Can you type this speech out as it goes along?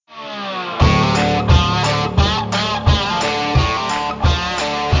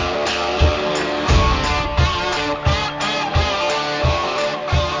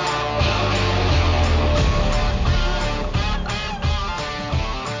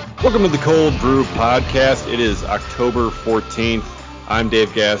Welcome to the Cold Brew Podcast. It is October 14th. I'm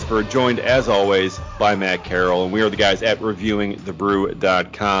Dave Gasper, joined as always by Matt Carroll, and we are the guys at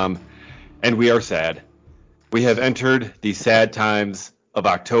reviewingthebrew.com, and we are sad. We have entered the sad times of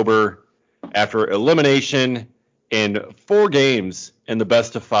October after elimination in 4 games in the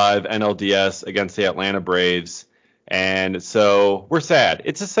best of 5 NLDS against the Atlanta Braves, and so we're sad.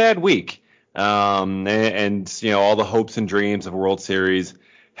 It's a sad week, and you know, all the hopes and dreams of a World Series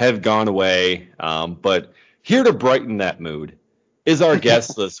have gone away, but here to brighten that mood is our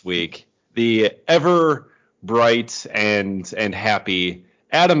guest this week, the ever bright and happy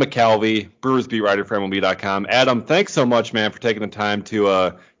Adam McCalvy, Brewers beat writer for MLB.com. Adam, thanks so much, man, for taking the time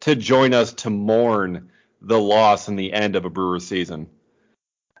to join us to mourn the loss and the end of a Brewers season.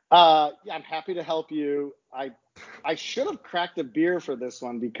 Yeah, I'm happy to help you. I should have cracked a beer for this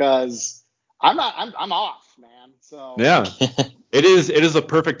one because I'm off, man. So yeah, it is a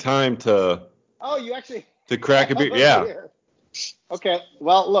perfect time to. Oh, you actually to crack a beer, yeah. Beer. Okay,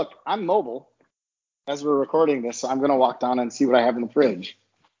 well, look, I'm mobile as we're recording this, so I'm gonna walk down and see what I have in the fridge.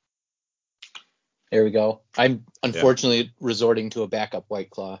 There we go. I'm unfortunately resorting to a backup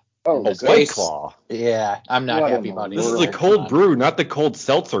White Claw. Oh, White Claw. Yeah, I'm not happy about it. This is the Cold Brew, not the Cold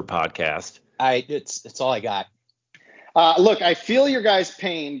Seltzer podcast. It's all I got. Look, I feel your guys'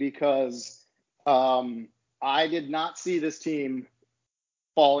 pain because I did not see this team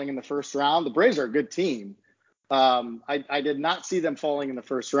falling in the first round. The Braves are a good team. I did not see them falling in the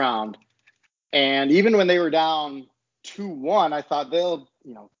first round. And even when they were down 2-1, I thought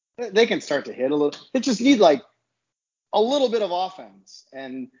they can start to hit a little. They just need like a little bit of offense.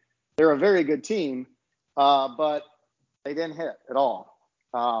 And they're a very good team, but they didn't hit at all.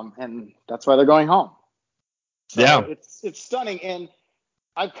 And that's why they're going home. So yeah. It's stunning. And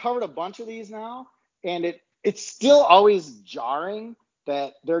I've covered a bunch of these now, and it's still always jarring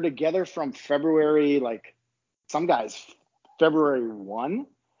that they're together from February, like some guys February 1,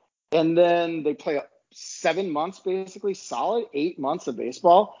 and then they play 7 months, basically solid 8 months of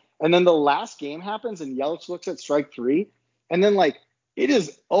baseball, and then the last game happens and Yelich looks at strike 3, and then like it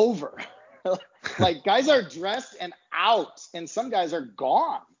is over. Like guys are dressed and out, and some guys are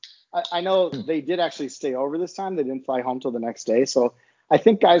gone. I know they did actually stay over this time. They didn't fly home till the next day, so I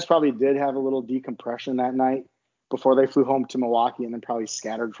think guys probably did have a little decompression that night before they flew home to Milwaukee, and then probably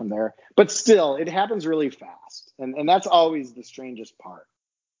scattered from there. But still, it happens really fast. And that's always the strangest part.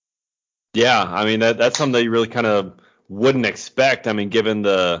 Yeah, I mean, that's something that you really kind of wouldn't expect. I mean, given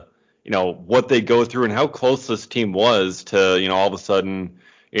the, what they go through and how close this team was to, all of a sudden,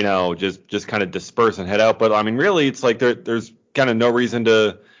 just kind of disperse and head out. But I mean, really, it's like there's kind of no reason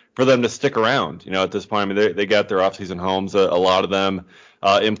for them to stick around, at this point. I mean, they got their offseason homes, a lot of them,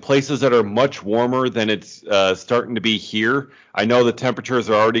 in places that are much warmer than it's starting to be here. I know the temperatures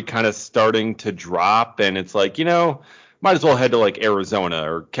are already kind of starting to drop, and it's like, might as well head to like Arizona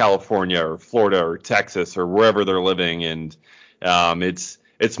or California or Florida or Texas or wherever they're living, and it's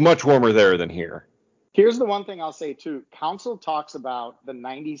much warmer there than here. Here's the one thing I'll say too. Council talks about the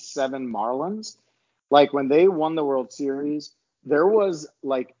 97 Marlins. Like when they won the World Series, there was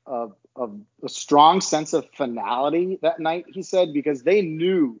like a strong sense of finality that night, he said, because they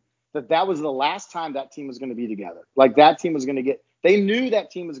knew that was the last time that team was going to be together. Like that team was going to they knew that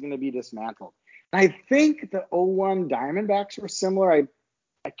team was going to be dismantled. And I think the 01 Diamondbacks were similar.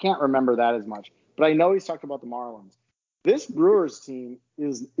 I can't remember that as much, but I know he's talked about the Marlins. This Brewers team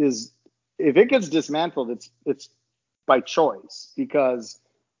is if it gets dismantled, it's by choice, because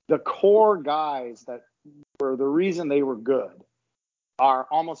the core guys that were the reason they were good are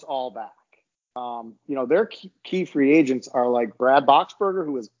almost all back. Their key free agents are like Brad Boxberger,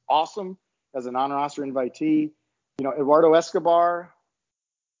 who is awesome as a non-roster invitee. Eduardo Escobar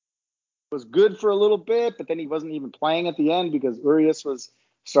was good for a little bit, but then he wasn't even playing at the end because Urias was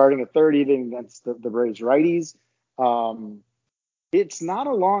starting at third, even against the Braves righties. It's not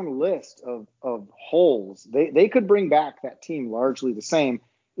a long list of holes. They could bring back that team largely the same,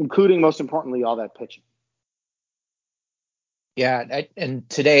 including, most importantly, all that pitching. Yeah, and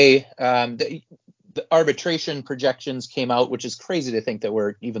today the arbitration projections came out, which is crazy to think that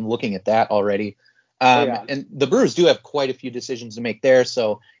we're even looking at that already. And the Brewers do have quite a few decisions to make there,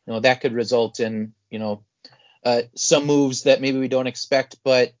 so that could result in some moves that maybe we don't expect.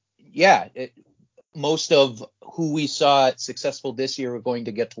 But yeah, most of who we saw successful this year, we're going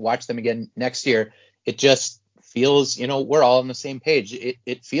to get to watch them again next year. It just feels, we're all on the same page.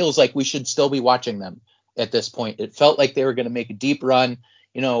 It feels like we should still be watching them at this point. It felt like they were going to make a deep run.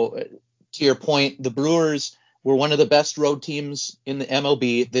 To your point, the Brewers were one of the best road teams in the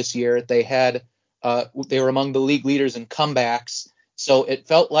MLB this year. They were among the league leaders in comebacks. So it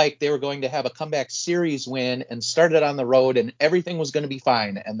felt like they were going to have a comeback series win and started on the road and everything was going to be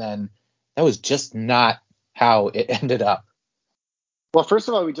fine. And then that was just not how it ended up. Well, first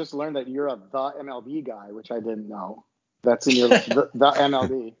of all, we just learned that you're the MLB guy, which I didn't know. That's in your the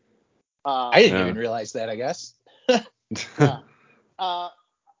MLB. I didn't even realize that, I guess. Yeah.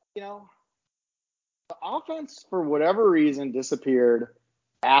 The offense, for whatever reason, disappeared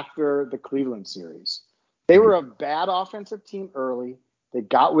after the Cleveland series. They were a bad offensive team early. They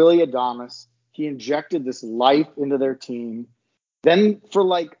got Willy Adames. He injected this life into their team. Then for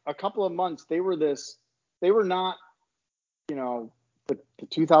like a couple of months, they were not, the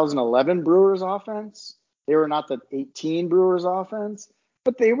 2011 Brewers offense. They were not the 18 Brewers offense,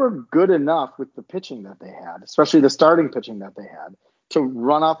 but they were good enough with the pitching that they had, especially the starting pitching that they had, to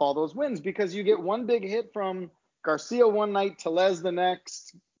run off all those wins, because you get one big hit from Garcia one night, Tellez the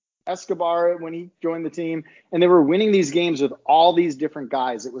next, Escobar when he joined the team, and they were winning these games with all these different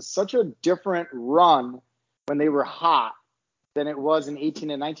guys. It was such a different run when they were hot than it was in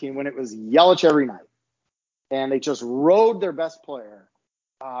 18 and 19 when it was Yelich every night. And they just rode their best player.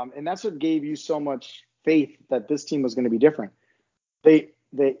 And that's what gave you so much faith that this team was going to be different. They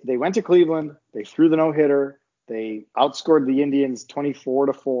went to Cleveland. They threw the no-hitter. They outscored the Indians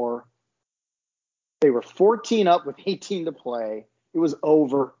 24-4. They were 14 up with 18 to play. It was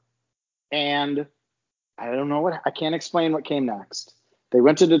over. And I can't explain what came next. They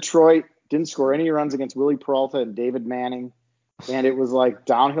went to Detroit, didn't score any runs against Willie Peralta and David Manning. And it was like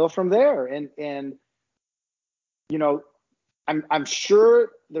downhill from there. And I'm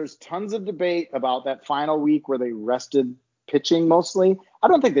sure there's tons of debate about that final week where they rested pitching mostly. I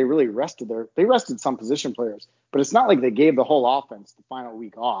don't think they really they rested some position players, but it's not like they gave the whole offense the final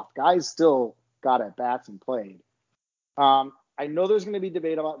week off. Guys still got at bats and played. I know there's going to be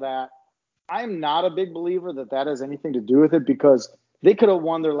debate about that. I'm not a big believer that has anything to do with it, because they could have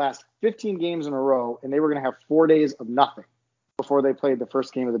won their last 15 games in a row and they were going to have 4 days of nothing before they played the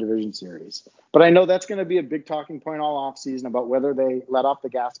first game of the division series. But I know that's going to be a big talking point all offseason about whether they let off the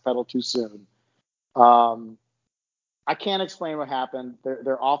gas pedal too soon. I can't explain what happened.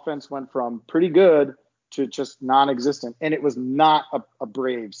 Their offense went from pretty good to just non-existent, and it was not a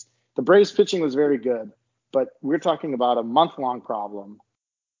Braves. The Braves pitching was very good, but we're talking about a month-long problem,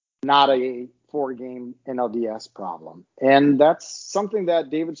 not a 4-game NLDS problem. And that's something that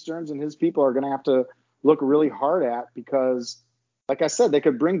David Stearns and his people are going to have to look really hard at, because, like I said, they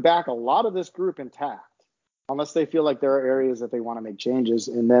could bring back a lot of this group intact unless they feel like there are areas that they want to make changes.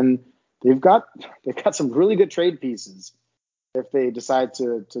 And then they've got some really good trade pieces if they decide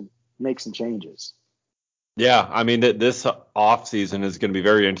to make some changes. Yeah, I mean, this offseason is going to be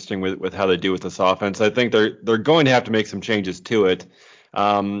very interesting with how they do with this offense. I think they're going to have to make some changes to it.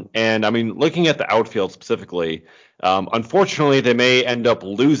 And I mean, looking at the outfield specifically, unfortunately, they may end up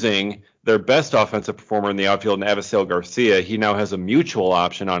losing their best offensive performer in the outfield, in Avisail Garcia. He now has a mutual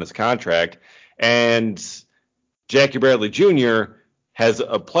option on his contract, and Jackie Bradley Jr. has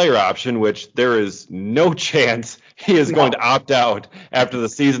a player option, which there is no chance he is going to opt out after the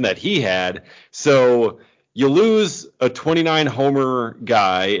season that he had. So you lose a 29 homer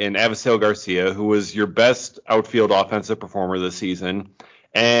guy in Avisail Garcia, who was your best outfield offensive performer this season,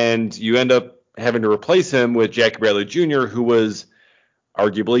 and you end up having to replace him with Jackie Bradley Jr., who was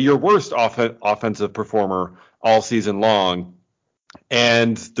arguably your worst offensive performer all season long.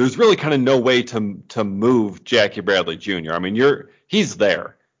 And there's really kind of no way to move Jackie Bradley Jr. I mean, he's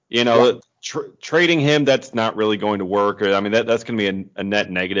there. Trading him, that's not really going to work. I mean, that's going to be a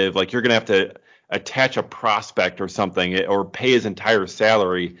net negative. Like, you're going to have to attach a prospect or something, or pay his entire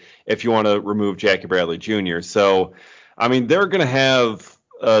salary if you want to remove Jackie Bradley Jr. So, I mean, they're going to have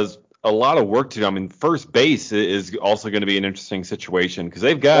a lot of work to do. I mean, first base is also going to be an interesting situation, because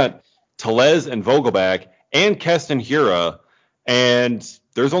they've got Tellez and Vogelbach and Keston Hiura, and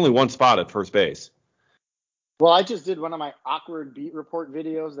there's only one spot at first base. Well, I just did one of my awkward beat report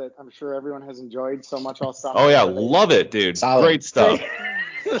videos that I'm sure everyone has enjoyed so much all summer. Oh yeah, love it, dude. Solid. Great stuff.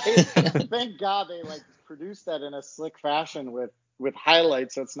 Thank God they produced that in a slick fashion with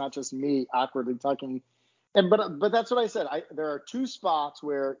highlights, so it's not just me awkwardly talking. But that's what I said. There are two spots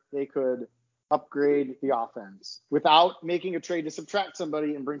where they could upgrade the offense without making a trade to subtract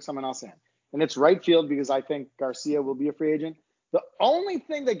somebody and bring someone else in. And it's right field, because I think Garcia will be a free agent. The only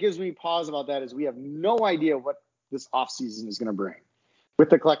thing that gives me pause about that is we have no idea what this offseason is going to bring with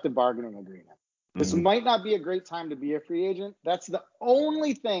the collective bargaining agreement. Mm-hmm. This might not be a great time to be a free agent. That's the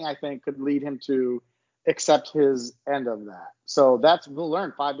only thing I think could lead him to accept his end of that. So we'll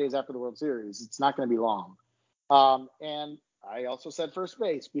learn 5 days after the World Series. It's not going to be long. And I also said first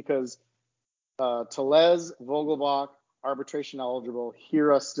base, because Tellez, Vogelbach, arbitration eligible.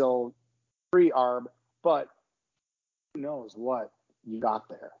 Hira still pre-arb, but who knows what you got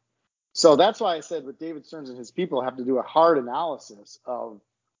there. So that's why I said with David Stearns and his people have to do a hard analysis of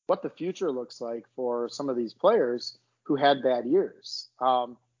what the future looks like for some of these players who had bad years.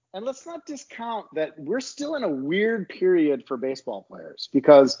 And let's not discount that we're still in a weird period for baseball players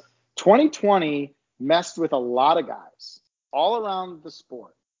because 2020 messed with a lot of guys all around the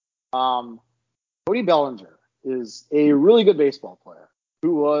sport. Cody Bellinger is a really good baseball player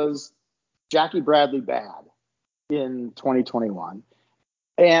who was Jackie Bradley bad in 2021.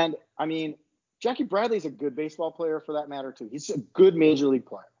 And I mean, Jackie Bradley's a good baseball player for that matter too. He's a good major league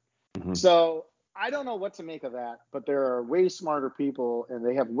player. Mm-hmm. So I don't know what to make of that, but there are way smarter people and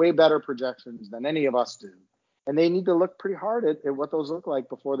they have way better projections than any of us do. And they need to look pretty hard at what those look like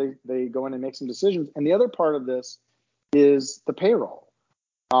before they go in and make some decisions. And the other part of this is the payroll.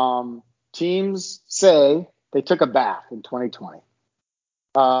 Teams say they took a bath in 2020.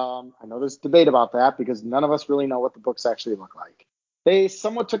 I know there's debate about that because none of us really know what the books actually look like. They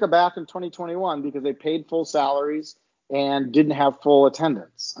somewhat took a bath in 2021 because they paid full salaries and didn't have full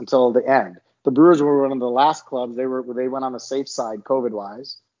attendance until the end. The Brewers were one of the last clubs. They went on the safe side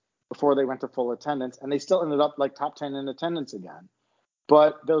COVID-wise before they went to full attendance, and they still ended up like top 10 in attendance again.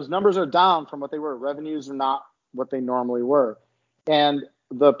 But those numbers are down from what they were. Revenues are not what they normally were. And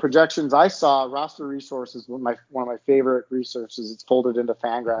the projections I saw, Roster Resources, one of my favorite resources, it's folded into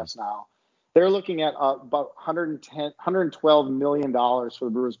Fangraphs now. They're looking at about $112 million for the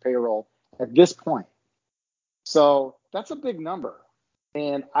Brewers payroll at this point. So that's a big number.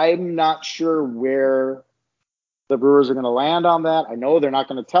 And I'm not sure where the Brewers are going to land on that. I know they're not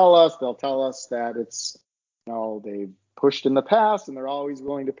going to tell us. They'll tell us that it's, they've pushed in the past and they're always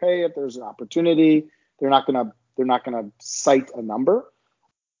willing to pay if there's an opportunity. They're not going to cite a number.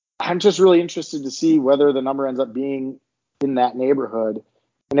 I'm just really interested to see whether the number ends up being in that neighborhood.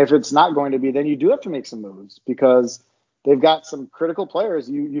 And if it's not going to be, then you do have to make some moves because they've got some critical players.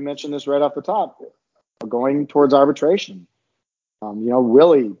 You mentioned this right off the top, going towards arbitration.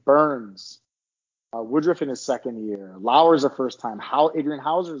 Willie, Burns, Woodruff in his second year, Lauer's a first time. Adrian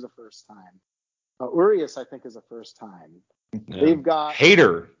Hauser's a first time. Urias, I think, is a first time. Yeah. They've got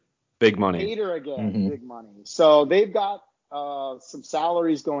Hader, big money. Hader again, big money. So they've got some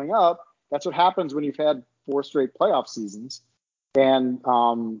salaries going up. That's what happens when you've had 4 straight playoff seasons. And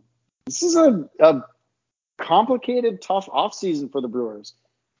this is a complicated, tough offseason for the Brewers.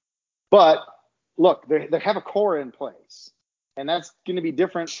 But look, they have a core in place. And that's going to be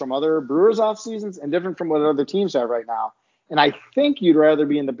different from other Brewers off seasons and different from what other teams have right now. And I think you'd rather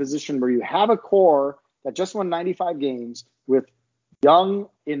be in the position where you have a core that just won 95 games with young,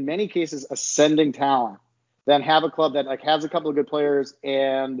 in many cases, ascending talent than have a club that has a couple of good players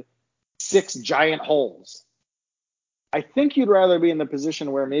and 6 giant holes. I think you'd rather be in the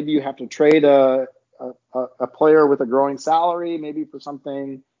position where maybe you have to trade a player with a growing salary, maybe for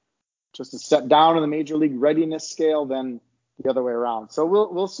something just a step down in the major league readiness scale than the other way around. So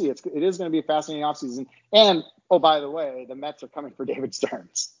we'll see. It is going to be a fascinating offseason. And, oh, by the way, the Mets are coming for David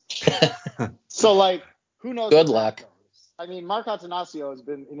Stearns. So, who knows? Good luck. I mean, Mark Attanasio has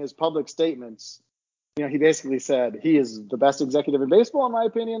been, in his public statements, he basically said he is the best executive in baseball, in my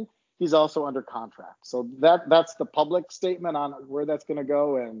opinion. He's also under contract. So that's the public statement on where that's going to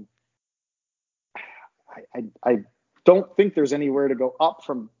go. And I don't think there's anywhere to go up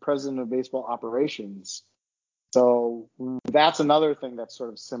from president of baseball operations. So that's another thing that's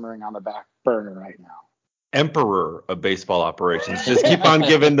sort of simmering on the back burner right now. Emperor of baseball operations. Just keep on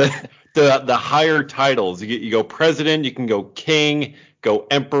giving the higher titles. You go president, you can go king, go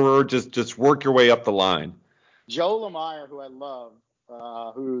emperor. Just work your way up the line. Joe Lamire, who I love,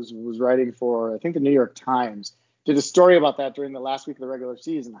 who was writing for, I think, the New York Times, did a story about that during the last week of the regular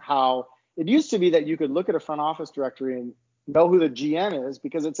season, how it used to be that you could look at a front office directory and know who the GM is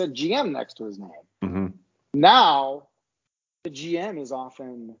because it said GM next to his name. Mm-hmm. Now, the GM is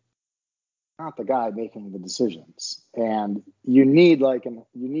often not the guy making the decisions, and you need an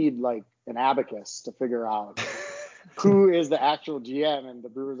abacus to figure out who is the actual GM, and the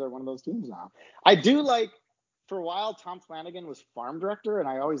Brewers are one of those teams now. I do for a while, Tom Flanagan was farm director, and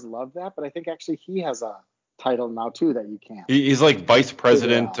I always loved that, but I think actually he has a title now too that you can't. He's like vice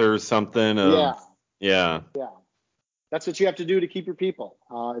president or something. Yeah. That's what you have to do to keep your people.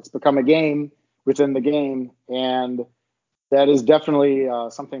 It's become a game within the game, and that is definitely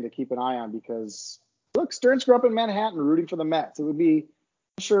something to keep an eye on because, look, Stearns grew up in Manhattan rooting for the Mets. It would be,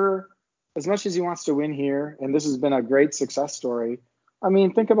 I'm sure, as much as he wants to win here, and this has been a great success story. I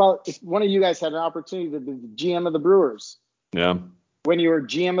mean, think about if one of you guys had an opportunity to be the GM of the Brewers. Yeah. when you're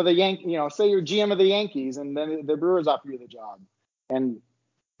GM of the say you're GM of the Yankees, and then the Brewers offer you the job, and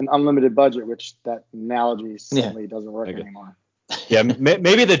an unlimited budget, which that analogy certainly doesn't work anymore. Yeah,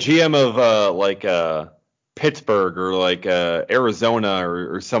 maybe the GM of Pittsburgh or Arizona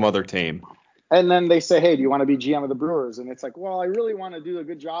or some other team. And then they say, hey, do you want to be GM of the Brewers? And it's like, well, I really want to do a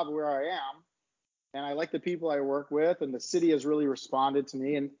good job where I am. And I like the people I work with. And the city has really responded to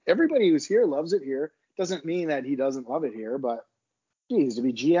me. And everybody who's here loves it here. Doesn't mean that he doesn't love it here. But, geez, to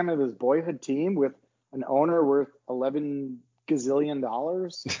be GM of his boyhood team with an owner worth $11 gazillion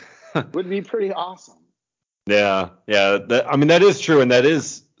would be pretty awesome. Yeah. That is true. And that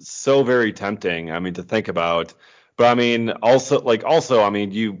is so very tempting, to think about. But,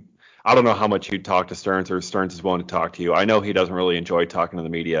 I don't know how much you talk to Stearns or Stearns is willing to talk to you. I know he doesn't really enjoy talking to the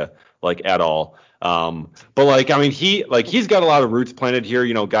media at all. He's got a lot of roots planted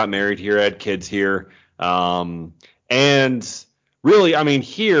here, got married here, had kids here. And really,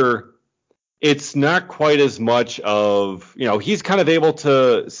 here it's not quite as much of, he's kind of able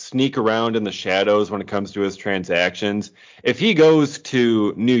to sneak around in the shadows when it comes to his transactions. If he goes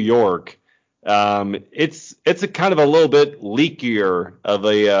to New York, it's a kind of a little bit leakier of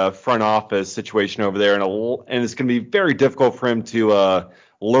a front office situation over there, and it's going to be very difficult for him to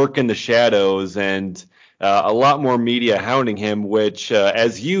lurk in the shadows, and a lot more media hounding him, which,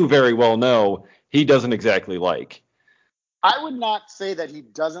 as you very well know, he doesn't exactly like. I would not say that he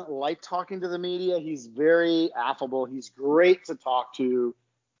doesn't like talking to the media. He's very affable. He's great to talk to,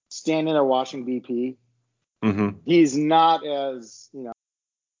 standing there watching BP. Mm-hmm. He's not as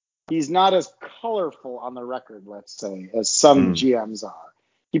colorful on the record, let's say, as some GMs are.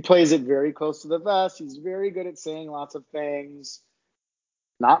 He plays it very close to the vest. He's very good at saying lots of things.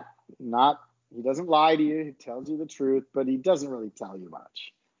 He doesn't lie to you. He tells you the truth, but he doesn't really tell you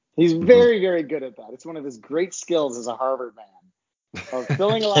much. He's very, very good at that. It's one of his great skills as a Harvard man, of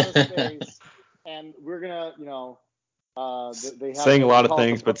filling a lot of space. And we're going to, they have saying a lot of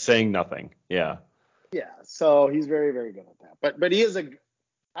things, but saying nothing. Yeah. Yeah. So he's very, very good at that. But he is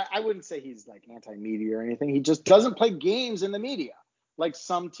I wouldn't say he's like anti-media or anything. He just doesn't play games in the media like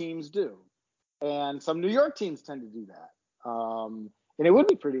some teams do. And some New York teams tend to do that. And it would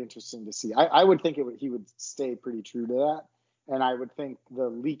be pretty interesting to see. I would think he would stay pretty true to that. And I would think the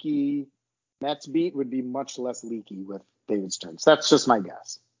leaky Mets beat would be much less leaky with David Stearns. That's just my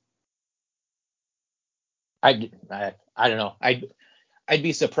guess. I don't know. I'd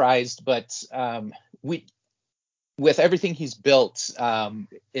be surprised, but with everything he's built,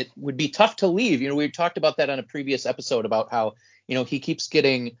 it would be tough to leave. We talked about that on a previous episode about how, he keeps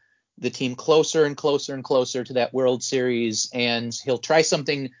getting the team closer and closer and closer to that World Series, and he'll try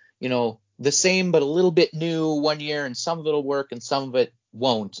something, the same but a little bit new one year, and some of it'll work and some of it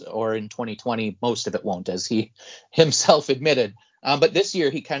won't, or in 2020 most of it won't, as he himself admitted. But this year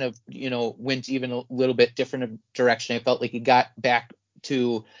he kind of went even a little bit different direction. I felt like he got back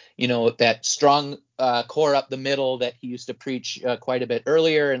to that strong core up the middle that he used to preach quite a bit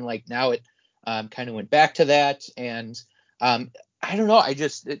earlier, and now it kind of went back to that. And I don't know, I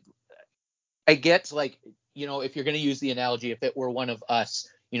get if you're going to use the analogy, if it were one of us,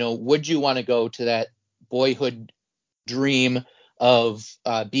 would you want to go to that boyhood dream of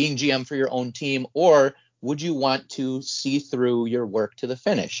being GM for your own team, or would you want to see through your work to the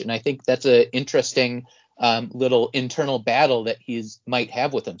finish? And I think that's an interesting little internal battle that might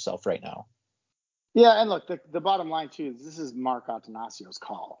have with himself right now. Yeah, and look, the bottom line too is this is Mark Attanasio's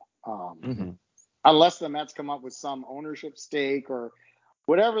call. Unless the Mets come up with some ownership stake or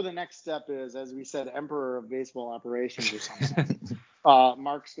whatever the next step is, as we said, emperor of baseball operations or something,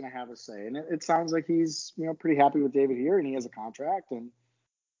 Mark's going to have a say. And it sounds like he's pretty happy with David here, and he has a contract, and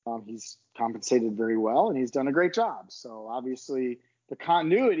he's compensated very well, and he's done a great job. So obviously the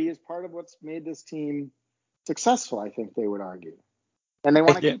continuity is part of what's made this team successful, I think they would argue. And they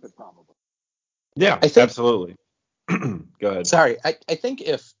want to keep it probably. Yeah, absolutely. Go ahead. Sorry, I think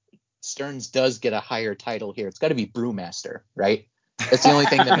if Stearns does get a higher title here, it's got to be brewmaster, right? That's the only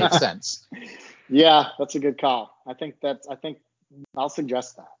thing that makes sense. Yeah, that's a good call. I think I'll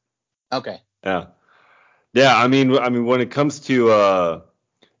suggest that. Okay. Yeah. I mean, when it comes to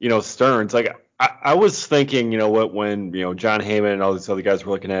Stearns, I was thinking, when John Heyman and all these other guys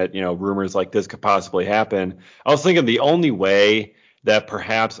were looking at rumors like this could possibly happen, I was thinking the only way that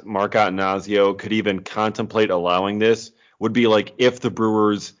perhaps Mark Attanasio could even contemplate allowing this would be if the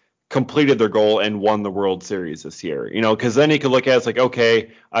Brewers completed their goal and won the World Series this year, because then he could look at it as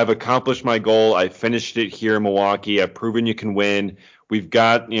okay, I've accomplished my goal. I finished it here in Milwaukee. I've proven you can win. We've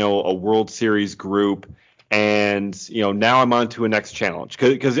got, a World Series group, and, now I'm on to a next challenge,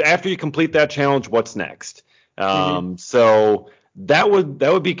 because after you complete that challenge, what's next? So that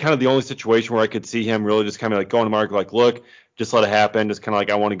would be kind of the only situation where I could see him really just kind of like going to market, like, look, just let it happen. Just kind of like,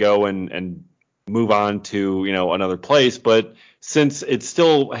 I want to go and move on to, another place. But since it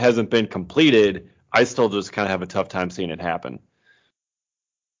still hasn't been completed, I still just kind of have a tough time seeing it happen.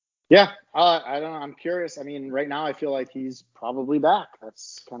 Yeah, I don't know. I'm curious. I mean, right now I feel like he's probably back.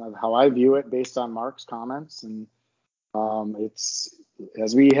 That's kind of how I view it based on Mark's comments. And it's,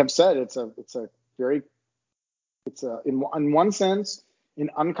 as we have said, it's a in one sense an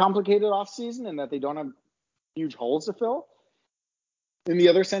uncomplicated offseason in that they don't have huge holes to fill. In the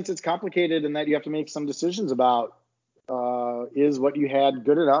other sense, it's complicated in that you have to make some decisions about is what you had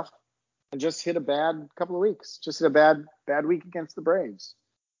good enough, and just hit a bad couple of weeks, just hit a bad week against the Braves.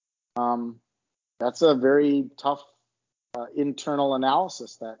 That's a very tough internal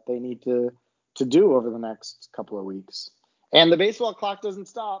analysis that they need to do over the next couple of weeks. And the baseball clock doesn't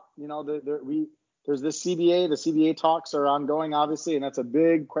stop. There's this CBA. The CBA talks are ongoing, obviously, and that's a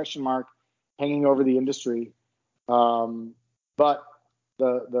big question mark hanging over the industry. But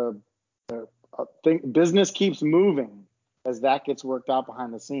the business keeps moving as that gets worked out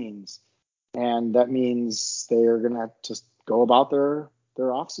behind the scenes, and that means they are going to just go about their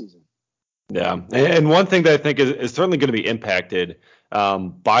off season. Yeah, and one thing that I think is certainly going to be impacted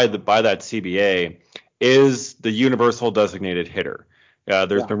by that CBA is the universal designated hitter.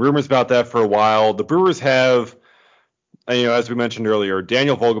 There's been rumors about that for a while. The Brewers have, as we mentioned earlier,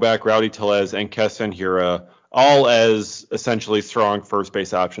 Daniel Vogelbach, Rowdy Tellez, and Keston Hiura all as essentially strong first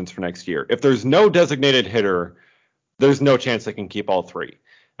base options for next year. If there's no designated hitter, there's no chance they can keep all three.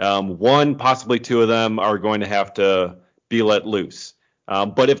 One, possibly two of them are going to have to be let loose.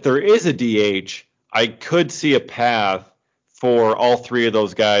 But if there is a DH, I could see a path for all three of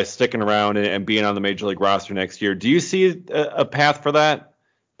those guys sticking around and being on the Major League roster next year. Do you see a path for that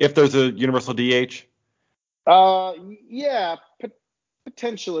if there's a universal DH? Yeah,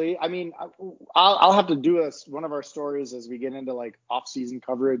 potentially. I mean, I'll have to do one of our stories as we get into like off-season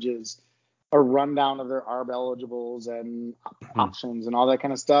coverage is a rundown of their ARB eligibles and options and all that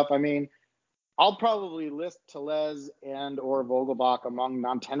kind of stuff. I mean, I'll probably list Tellez and or Vogelbach among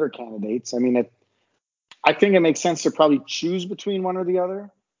non-tender candidates. I mean, I think it makes sense to probably choose between one or the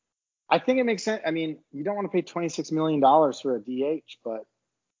other. I think it makes sense. I mean, you don't want to pay $26 million for a DH, but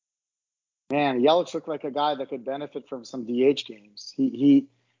man, Yelich looked like a guy that could benefit from some DH games.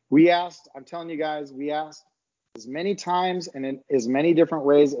 We asked as many times and in as many different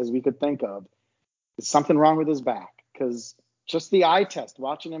ways as we could think of, is something wrong with his back? Because just the eye test,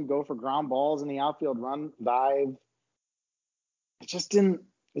 watching him go for ground balls in the outfield, run, dive,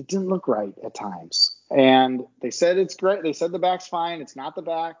 it didn't look right at times. And they said it's great. They said the back's fine. It's not the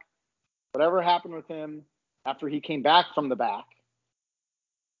back. Whatever happened with him after he came back from the back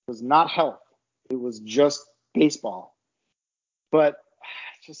was not health. It was just baseball. But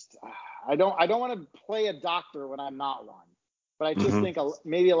just I don't want to play a doctor when I'm not one. But I just think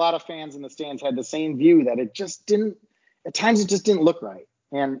maybe a lot of fans in the stands had the same view that it just didn't. At times it just didn't look right.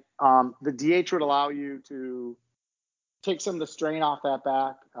 And the DH would allow you to take some of the strain off that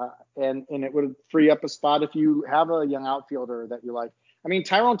back, and it would free up a spot if you have a young outfielder that you like. I mean,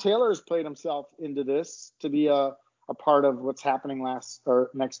 Tyrone Taylor has played himself into this to be a part of what's happening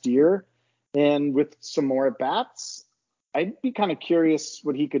next year. And with some more at-bats, I'd be kind of curious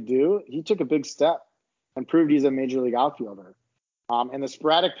what he could do. He took a big step and proved he's a major league outfielder. And the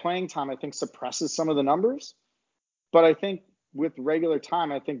sporadic playing time, I think, suppresses some of the numbers. But I think with regular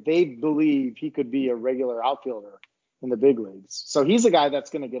time, I think they believe he could be a regular outfielder in the big leagues. So he's a guy that's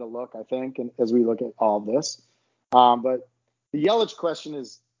going to get a look, I think, and as we look at all of this. But the Yelich question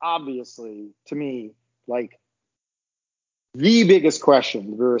is obviously, to me, like the biggest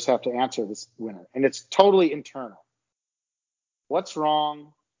question the Brewers have to answer this winter. And it's totally internal. What's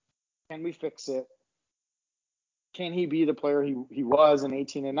wrong? Can we fix it? Can he be the player he was in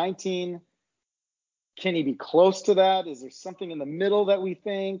 18 and 19? Can he be close to that? Is there something in the middle that we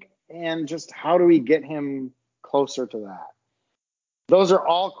think? And just how do we get him closer to that? Those are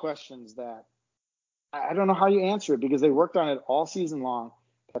all questions that I don't know how you answer it because they worked on it all season long.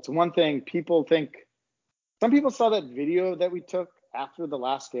 That's one thing people think. Some people saw that video that we took after the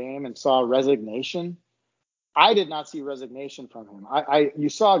last game and saw resignation. I did not see resignation from him. You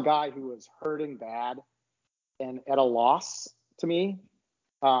saw a guy who was hurting bad and at a loss to me.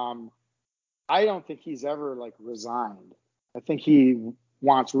 I don't think he's ever resigned. I think he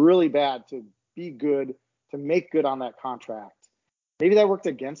wants really bad to be good, to make good on that contract. Maybe that worked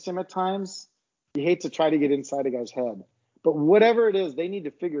against him at times. You hate to try to get inside a guy's head. But whatever it is, they need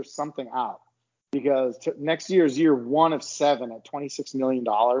to figure something out because next year is year 1 of 7 at $26 million.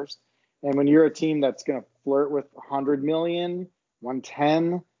 And when you're a team that's going to flirt with $100 million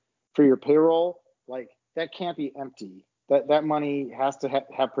 110 for your payroll, like that can't be empty. That money has to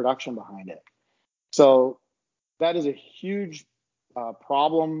have production behind it. So that is a huge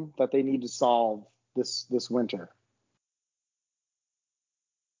problem that they need to solve this winter.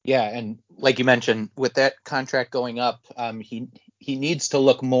 Yeah, and like you mentioned, with that contract going up, he needs to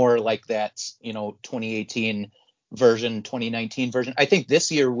look more like that, 2018 version, 2019 version. I think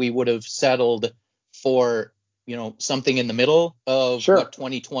this year we would have settled for, something in the middle of what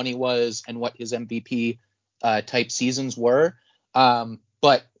 2020 was and what his MVP type seasons were.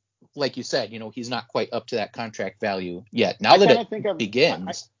 But like you said, he's not quite up to that contract value yet. Now that it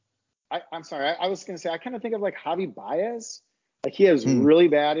begins. I'm sorry. I was going to say, I kind of think of like Javi Baez. Like he was really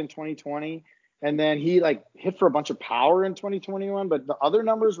bad in 2020, and then he like hit for a bunch of power in 2021, but the other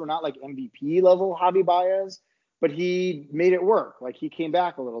numbers were not like MVP level Javi Baez, but he made it work. Like he came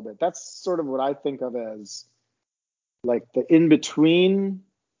back a little bit. That's sort of what I think of as like the in-between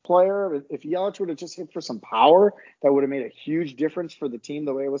player. If Yelich would have just hit for some power, that would have made a huge difference for the team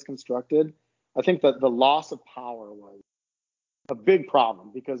the way it was constructed. I think that the loss of power was a big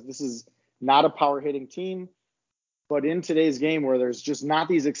problem because this is not a power hitting team. But in today's game where there's just not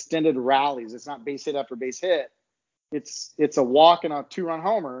these extended rallies, it's not base hit after base hit. It's a walk and a 2-run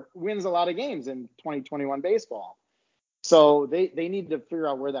homer wins a lot of games in 2021 baseball. So they need to figure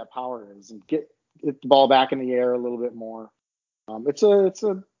out where that power is and get the ball back in the air a little bit more. It's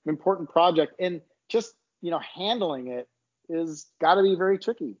an important project, and just handling it is got to be very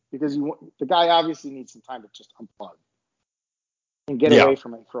tricky because the guy obviously needs some time to just unplug and get away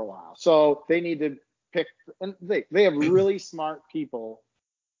from it for a while. So they need to pick, and they have really smart people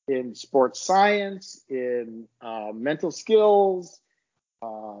in sports science, in mental skills.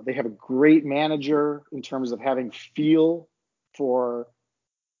 They have a great manager in terms of having feel for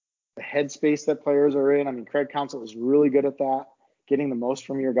the headspace that players are in. I mean, Craig Counsell is really good at that, getting the most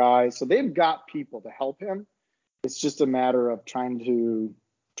from your guys. So they've got people to help him. It's just a matter of trying to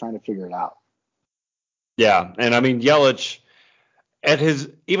figure it out. Yeah, and I mean Yelich,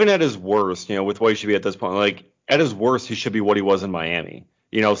 even at his worst, with what he should be at this point, like at his worst, he should be what he was in Miami.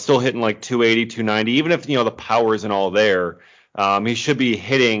 Still hitting like 280, 290, even if the power isn't all there. He should be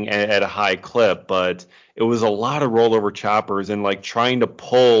hitting at a high clip, but it was a lot of rollover choppers and like trying to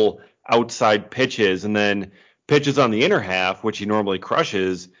pull outside pitches, and then pitches on the inner half, which he normally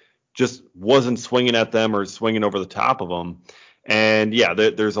crushes, just wasn't swinging at them or swinging over the top of them. And yeah,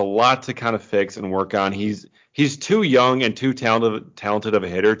 there's a lot to kind of fix and work on. He's too young and too talented of a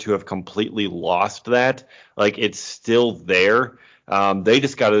hitter to have completely lost that. Like it's still there. They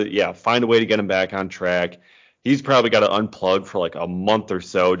just got to find a way to get him back on track. He's probably got to unplug for like a month or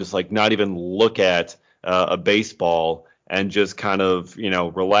so, just like not even look at a baseball and just kind of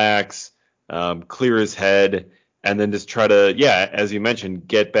relax, clear his head, and then just try to as you mentioned,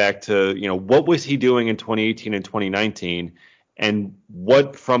 get back to what was he doing in 2018 and 2019. And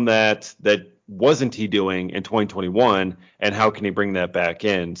what from that wasn't he doing in 2021, and how can he bring that back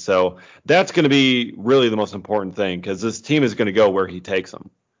in? So that's going to be really the most important thing because this team is going to go where he takes them.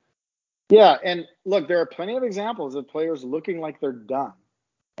 Yeah, and look, there are plenty of examples of players looking like they're done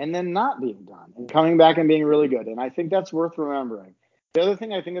and then not being done and coming back and being really good. And I think that's worth remembering. The other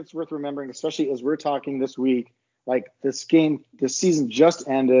thing I think that's worth remembering, especially as we're talking this week, like this season just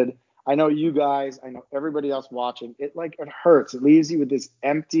ended. I know you guys, I know everybody else watching, it hurts. It leaves you with this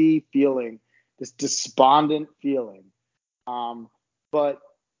empty feeling, this despondent feeling. But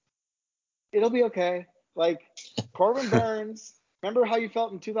it'll be okay. Like Corbin Burns, remember how you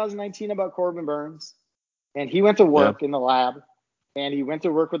felt in 2019 about Corbin Burns? And he went to work in the lab, and he went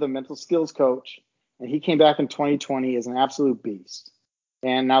to work with a mental skills coach, and he came back in 2020 as an absolute beast.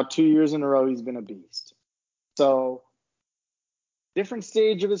 And now 2 years in a row, he's been a beast. So different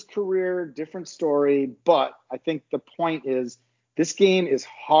stage of his career, different story, but I think the point is this game is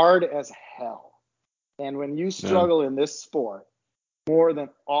hard as hell. And when you struggle in this sport more than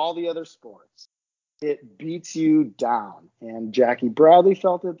all the other sports, it beats you down. And Jackie Bradley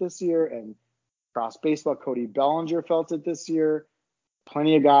felt it this year, and across baseball, Cody Bellinger felt it this year.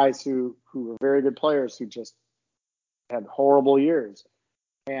 Plenty of guys who were very good players who just had horrible years.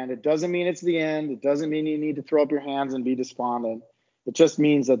 And it doesn't mean it's the end. It doesn't mean you need to throw up your hands and be despondent. It just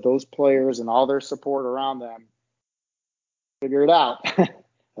means that those players and all their support around them figure it out.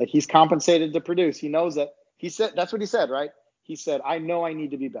 Like he's compensated to produce. He knows that. He said, that's what he said, right? He said, I know I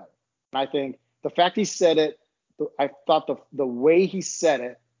need to be better. And I think the fact he said it, I thought the way he said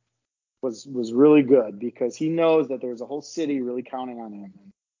it was really good because he knows that there's a whole city really counting on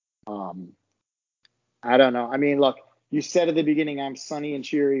him. I don't know. I mean, look, you said at the beginning, I'm sunny and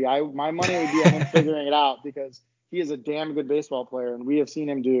cheery. My money would be on him figuring it out because he is a damn good baseball player, and we have seen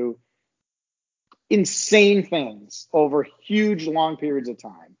him do insane things over huge, long periods of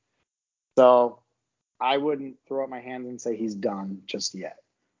time. So I wouldn't throw up my hands and say he's done just yet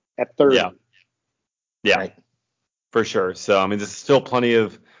at 30. Yeah, right. For sure. So, I mean, there's still plenty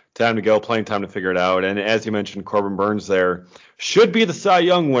of time to go, plenty of time to figure it out. And as you mentioned, Corbin Burnes there should be the Cy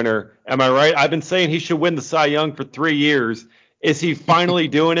Young winner. Am I right? I've been saying he should win the Cy Young for 3 years. Is he finally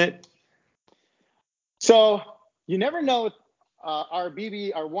doing it? So you never know with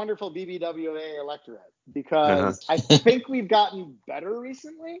our wonderful BBWA electorate, because I think we've gotten better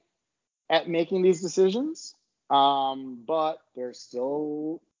recently at making these decisions. But there's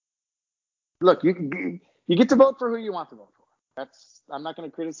still, look, you get to vote for who you want to vote for. I'm not going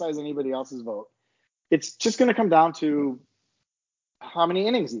to criticize anybody else's vote. It's just going to come down to how many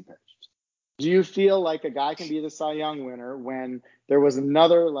innings he pitched. Do you feel like a guy can be the Cy Young winner when there was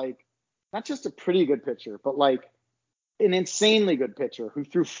another, like, not just a pretty good pitcher, but like an insanely good pitcher who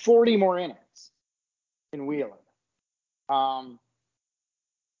threw 40 more innings in Wheeler?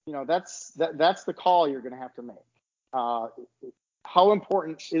 That's the call you're going to have to make. How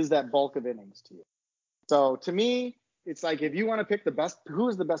important is that bulk of innings to you? So to me, it's like, if you want to pick who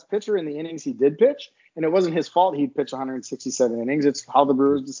is the best pitcher in the innings he did pitch, and it wasn't his fault he pitched 167 innings. It's how the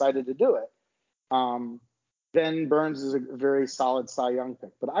Brewers decided to do it. Then Burnes is a very solid Cy Young pick.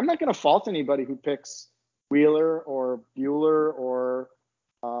 But I'm not going to fault anybody who picks Wheeler or Buehler or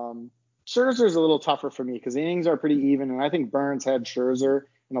Scherzer's a little tougher for me because the innings are pretty even, and I think Burnes had Scherzer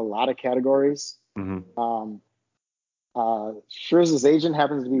in a lot of categories. Mm-hmm. Scherzer's agent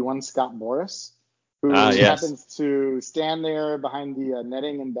happens to be one Scott Boras, who happens to stand there behind the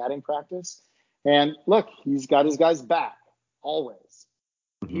netting and batting practice. And look, he's got his guys back always.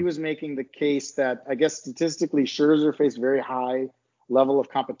 Mm-hmm. He was making the case that, I guess statistically, Scherzer faced very high level of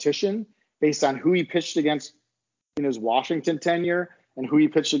competition based on who he pitched against in his Washington tenure and who he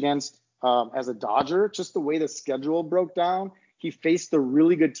pitched against as a Dodger. Just the way the schedule broke down, he faced the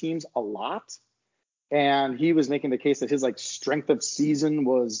really good teams a lot. And he was making the case that his strength of season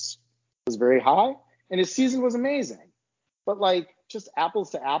was very high, and his season was amazing. But just apples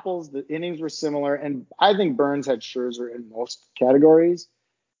to apples, the innings were similar, and I think Burnes had Scherzer in most categories.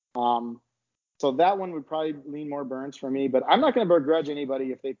 So that one would probably lean more Burnes for me. But I'm not going to begrudge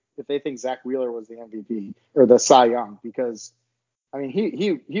anybody if they think Zach Wheeler was the MVP or the Cy Young, because I mean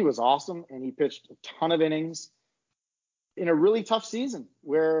he was awesome, and he pitched a ton of innings in a really tough season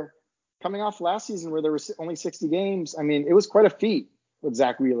where. Coming off last season where there were only 60 games, I mean, it was quite a feat what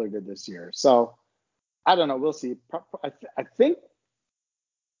Zach Wheeler did this year. So I don't know. We'll see. I think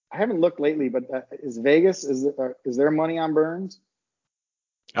I haven't looked lately, but is Vegas, is there money on Burnes?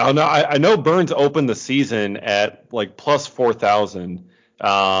 Oh, no, I know Burnes opened the season at plus 4,000.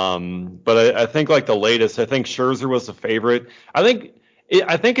 But I think the latest, I think Scherzer was the favorite. I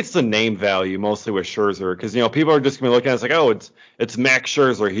think it's the name value mostly with Scherzer, because people are just gonna be looking at it, it's it's Max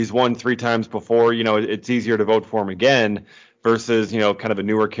Scherzer. He's won 3 times before. It's easier to vote for him again versus kind of a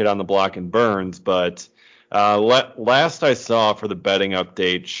newer kid on the block in Burnes. But last I saw for the betting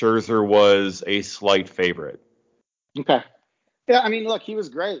update, Scherzer was a slight favorite. Okay. Yeah, I mean, look, he was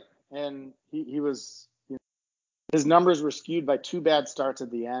great, and he was. His numbers were skewed by 2 bad starts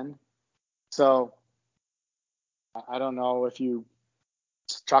at the end. So I don't know if you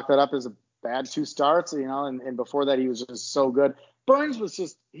chalk that up as a bad 2 starts, and before that he was just so good. Burnes was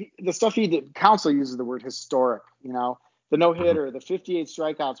just the stuff he did. Counsell uses the word historic, the no-hitter, the 58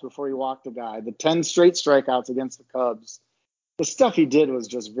 strikeouts before he walked the guy, the 10 straight strikeouts against the Cubs. The stuff he did was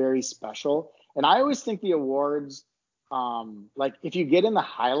just very special. And I always think the awards, if you get in the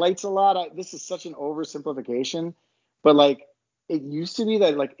highlights a lot, this is such an oversimplification, but it used to be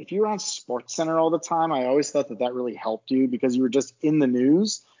that if you were on SportsCenter all the time, I always thought that really helped you because you were just in the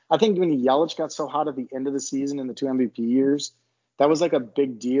news. I think when Yelich got so hot at the end of the season in the 2 MVP years, that was a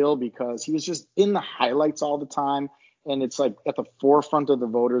big deal because he was just in the highlights all the time. And it's at the forefront of the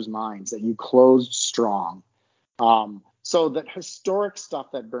voters' minds that you closed strong. So that historic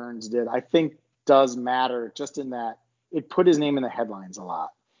stuff that Burnes did, I think does matter just in that it put his name in the headlines a lot.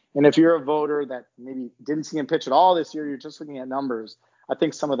 And if you're a voter that maybe didn't see him pitch at all this year, you're just looking at numbers, I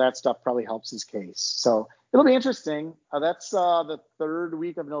think some of that stuff probably helps his case. So it'll be interesting. That's the 3rd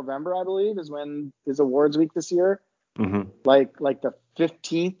week of November, I believe, is when his awards week this year. Mm-hmm. Like the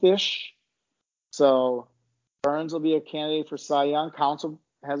 15th-ish. So Burnes will be a candidate for Cy Young. Counsell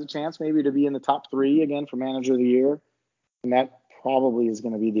has a chance maybe to be in the top 3 again for Manager of the Year. And that probably is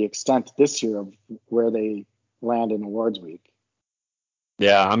going to be the extent this year of where they land in awards week.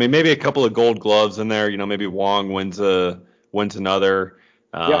 Yeah, I mean, maybe a couple of Gold Gloves in there. Maybe Wong wins another.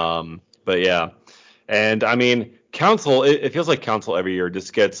 But yeah, and I mean, Council, it feels like Council every year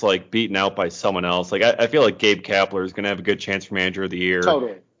just gets like beaten out by someone else. Like I feel like Gabe Kapler is going to have a good chance for manager of the year.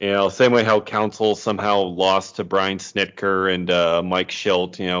 Totally. Same way how Council somehow lost to Brian Snitker and Mike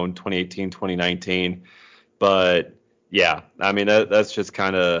Schilt, in 2018, 2019. But yeah, I mean that's just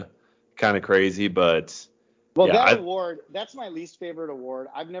kind of crazy. But well, yeah, that award, that's my least favorite award.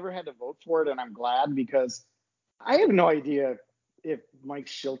 I've never had to vote for it, and I'm glad because I have no idea if Mike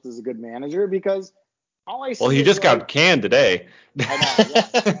Schilt is a good manager because all I see well, he is just got canned today.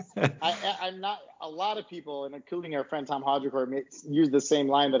 I know, yeah. I'm not. A lot of people, and including our friend Tom Hodgecourt, use the same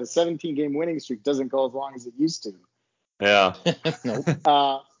line that a 17-game winning streak doesn't go as long as it used to. Yeah. Nope.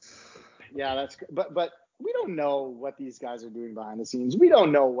 Yeah, that's. But we don't know what these guys are doing behind the scenes. We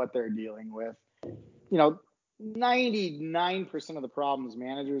don't know what they're dealing with. 99% of the problems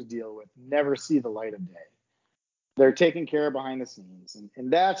managers deal with never see the light of day. They're taken care of behind the scenes,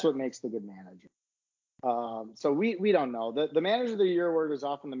 and that's what makes the good manager. So we don't know. The manager of the year award is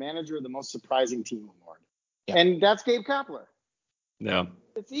often the manager of the most surprising team award. Yeah. And that's Gabe Kapler. Yeah.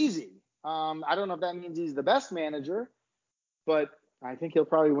 It's easy. I don't know if that means he's the best manager, but I think he'll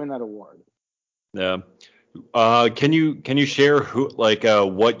probably win that award. Yeah. Can you share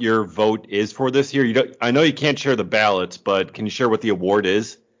what your vote is for this year? I know you can't share the ballots, but can you share what the award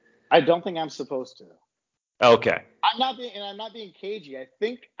is? I don't think I'm supposed to. Okay. I'm not being cagey. I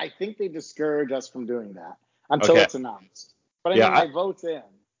think they discourage us from doing that until it's announced. But my vote's in.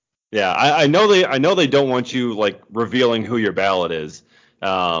 Yeah, I know they don't want you like revealing who your ballot is.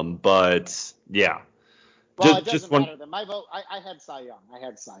 But yeah. Well, it doesn't matter. Then my vote, I had Cy Young.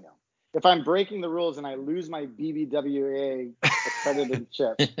 If I'm breaking the rules and I lose my BBWA accredited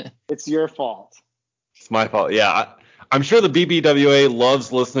chip, it's your fault. It's my fault. Yeah, I'm sure the BBWA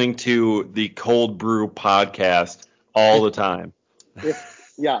loves listening to the Cold Brew podcast all the time.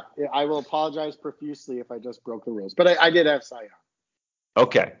 I will apologize profusely if I just broke the rules, but I did have Cy Young.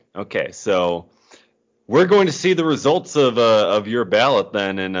 Okay. So we're going to see the results of your ballot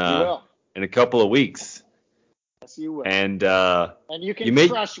then in a couple of weeks. Yes, you will. And you can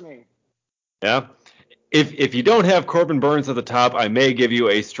crush me. Yeah. If you don't have Corbin Burnes at the top, I may give you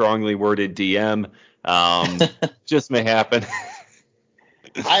a strongly worded DM. Just may happen.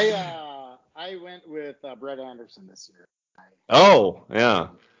 I went with Brett Anderson this year. Oh, yeah.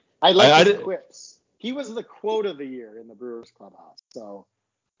 I like his quips. He was the quote of the year in the Brewers clubhouse. So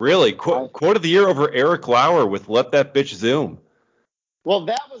really, quote of the year over Eric Lauer with "Let That Bitch Zoom." Well,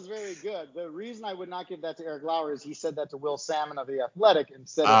 that was very good. The reason I would not give that to Eric Lauer is he said that to Will Salmon of The Athletic and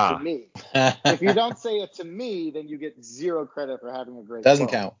said it to me. If you don't say it to me, then you get zero credit for having a great Doesn't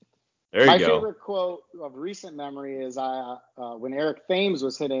quote. count. There you go. My favorite quote of recent memory is when Eric Thames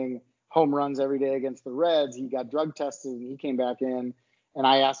was hitting home runs every day against the Reds, he got drug tested and he came back in. And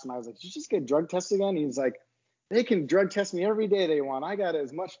I asked him, I was like, did you just get drug tested again? He's like, they can drug test me every day they want. I got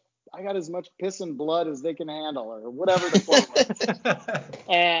as much piss and blood as they can handle, or whatever the quote was.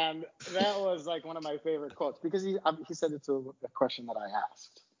 And that was like one of my favorite quotes because he said it to a question that I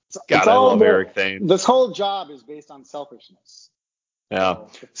asked. God, I love Eric Thames. This whole job is based on selfishness. Yeah.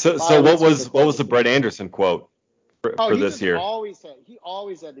 So what was the Brett Anderson quote for this year? He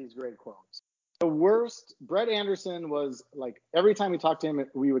always had these great quotes. The worst, Brett Anderson was like, every time we talked to him,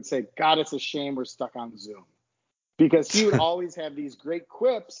 we would say, God, it's a shame we're stuck on Zoom. Because he would always have these great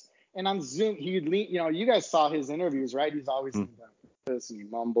quips. And on Zoom, he would lean, you guys saw his interviews, right? He's always in this and he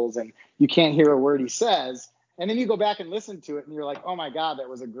mumbles and you can't hear a word he says. And then you go back and listen to it and you're like, oh my God, that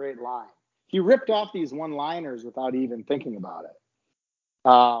was a great line. He ripped off these one-liners without even thinking about it.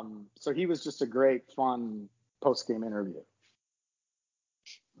 So he was just a great, fun post-game interview.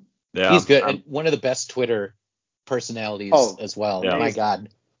 Yeah, he's good. And one of the best Twitter personalities as well. Yeah. My God.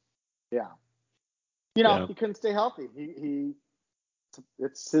 Yeah. He couldn't stay healthy.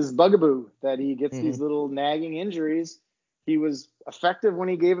 It's his bugaboo that he gets these little nagging injuries. He was effective when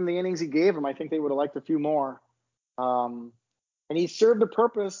he gave him the innings he gave him. I think they would have liked a few more. And he served a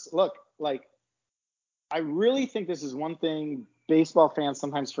purpose. Look, like, I really think this is one thing baseball fans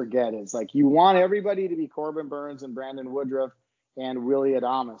sometimes forget is like you want everybody to be Corbin Burnes and Brandon Woodruff and Willy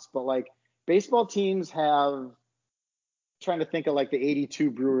Adames. But like baseball teams have, trying to think of like the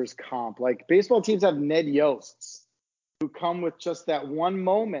 82 Brewers comp, like baseball teams have Ned Yosts who come with just that one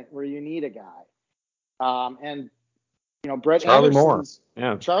moment where you need a guy. And, Brett Anderson's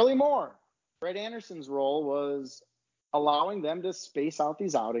Charlie Moore. Brett Anderson's role was allowing them to space out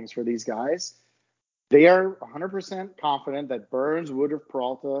these outings for these guys. They are 100% confident that Burnes, Woodruff,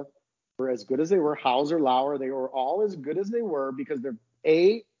 Peralta were as good as they were. Hauser, Lauer, they were all as good as they were because they're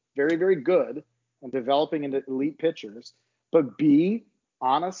A, very, very good and developing into elite pitchers, but B,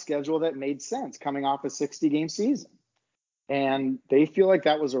 on a schedule that made sense coming off a 60-game season. And they feel like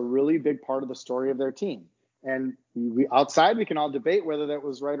that was a really big part of the story of their team. And outside, we can all debate whether that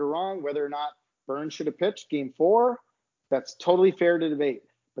was right or wrong, whether or not Burns should have pitched game 4. That's totally fair to debate.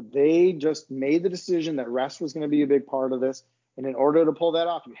 But they just made the decision that rest was going to be a big part of this. And in order to pull that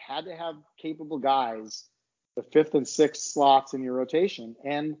off, you had to have capable guys, the 5th and 6th slots in your rotation.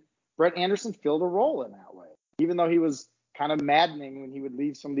 And Brett Anderson filled a role in that way, even though he was kind of maddening when he would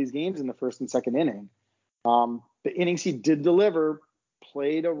leave some of these games in the 1st and 2nd inning. The innings he did deliver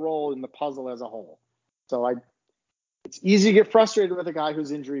played a role in the puzzle as a whole. So it's easy to get frustrated with a guy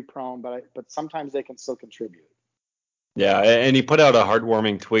who's injury prone, but sometimes they can still contribute. Yeah, and he put out a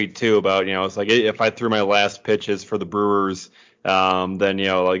heartwarming tweet too about, it's like, if I threw my last pitches for the Brewers, then,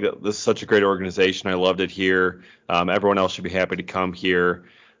 like, this is such a great organization. I loved it here. Everyone else should be happy to come here.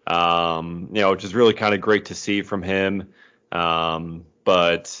 Which is really kind of great to see from him.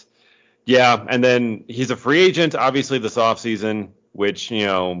 But yeah, and then he's a free agent, obviously, this offseason, which,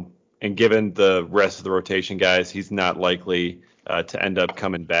 and given the rest of the rotation guys, he's not likely to end up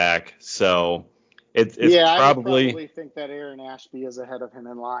coming back. So it's probably... I would probably think that Aaron Ashby is ahead of him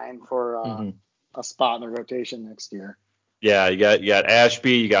in line for a spot in the rotation next year. Yeah, you got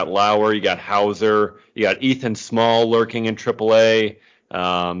Ashby, you got Lauer, you got Hauser, you got Ethan Small lurking in AAA.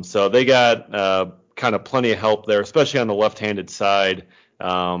 So they got kind of plenty of help there, especially on the left-handed side.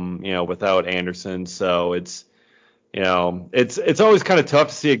 Without Anderson. So it's always kind of tough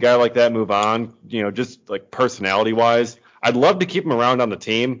to see a guy like that move on, just like personality wise. I'd love to keep him around on the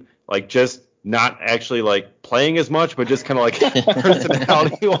team, like just not actually like playing as much, but just kind of like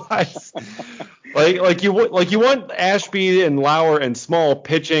personality wise. Like you want Ashby and Lauer and Small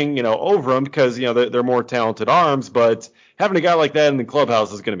pitching, over him because, they're more talented arms, but having a guy like that in the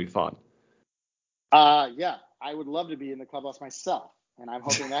clubhouse is going to be fun. Yeah, I would love to be in the clubhouse myself. And I'm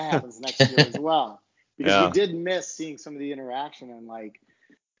hoping that happens next year as well. Because we did miss seeing some of the interaction and like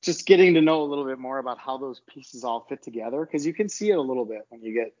just getting to know a little bit more about how those pieces all fit together. Because you can see it a little bit when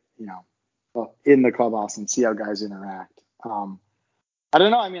you get, in the clubhouse and see how guys interact. I don't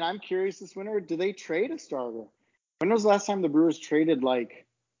know. I mean, I'm curious this winter, do they trade a starter? When was the last time the Brewers traded like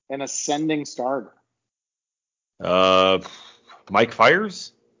an ascending starter? Mike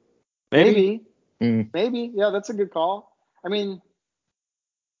Fiers? Maybe. Maybe. Yeah, that's a good call. I mean,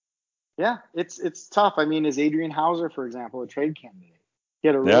 yeah, it's tough. I mean, is Adrian Hauser, for example, a trade candidate? He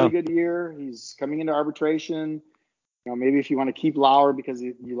had a really good year. He's coming into arbitration. Maybe if you want to keep Lauer because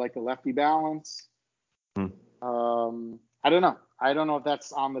you like the lefty balance. I don't know. I don't know if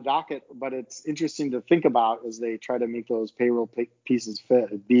that's on the docket, but it's interesting to think about as they try to make those payroll pieces fit.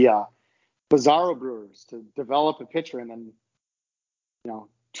 It'd be bizarro Brewers to develop a pitcher and then,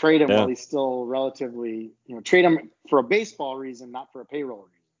 trade him while he's still relatively, trade him for a baseball reason, not for a payroll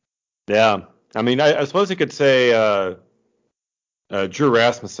reason. Yeah. I mean, I suppose you could say Drew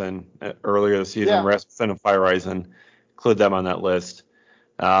Rasmussen earlier this season. Yeah. Rasmussen and Feyereisen, include them on that list.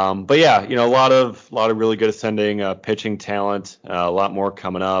 But yeah, a lot of really good ascending pitching talent, a lot more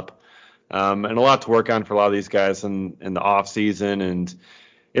coming up, and a lot to work on for a lot of these guys in the off season. And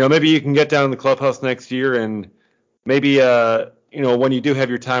maybe you can get down in the clubhouse next year and maybe when you do have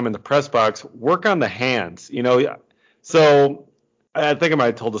your time in the press box, work on the hands. So I think I might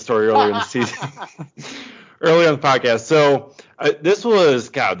have told the story earlier in the season, early on the podcast. So this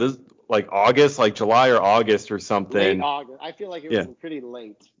was like August, like July or August or something. Late August. I feel like it was pretty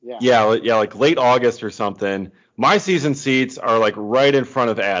late. Yeah, like late August or something. My season seats are like right in front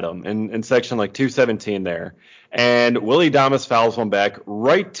of Adam in section like 217 there. And Willie Adames fouls one back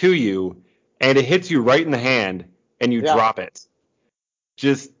right to you, and it hits you right in the hand, and you drop it.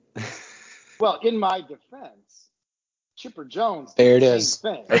 Just. Well, in my defense, Chipper Jones. There it is.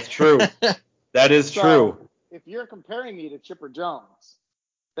 Thing. That's true. That is true. If you're comparing me to Chipper Jones,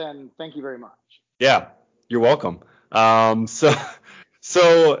 then thank you very much. Yeah, you're welcome.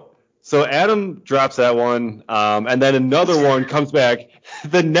 So Adam drops that one, and then another one comes back.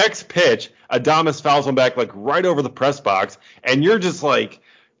 The next pitch, Adames fouls one back like right over the press box, and you're just like,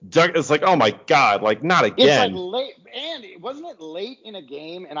 it's like, oh my god, like not again. It's like late, and wasn't it late in a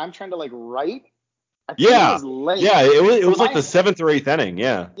game? And I'm trying to like write. I think it was late. Yeah, it was like the 7th or 8th inning.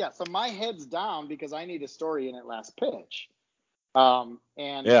 Yeah. Yeah, so my head's down because I need a story in it last pitch.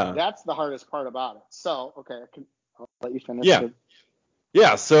 That's the hardest part about it. So, okay, I'll let you finish.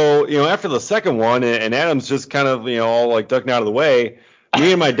 Yeah. So, after the second one and Adam's just kind of, all like ducking out of the way,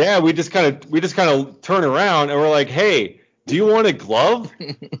 me and my dad, we just kind of turn around and we're like, hey, do you want a glove?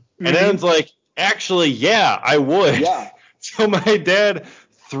 And Adam's like, actually, yeah, I would. Yeah. So my dad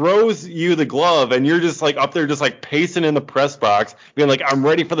throws you the glove, and you're just like up there, just like pacing in the press box, being like, I'm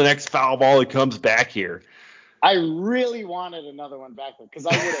ready for the next foul ball that comes back here. I really wanted another one back there because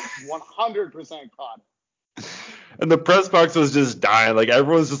I would have 100% caught it. And the press box was just dying. Like,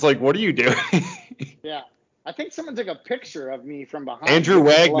 everyone's just like, what are you doing? Yeah. I think someone took a picture of me from behind. Andrew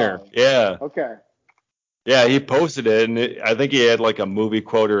Wagner. Yeah. Okay. Yeah, he posted it, and I think he had like a movie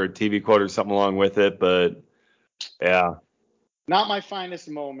quote or a TV quote or something along with it, but yeah. Not my finest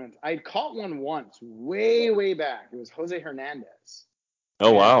moment. I caught one once, way back. It was Jose Hernandez.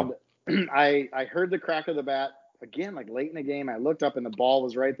 Oh, wow. I heard the crack of the bat again, like late in the game. I looked up and the ball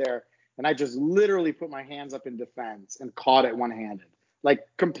was right there, and I just literally put my hands up in defense and caught it one-handed, like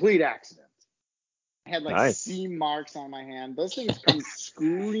complete accident. I had like Nice. seam marks on my hand. Those things come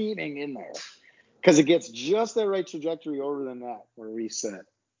screaming in there because it gets just the right trajectory over the net where we sit.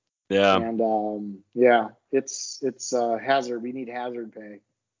 Yeah. And yeah, it's hazard. We need hazard pay.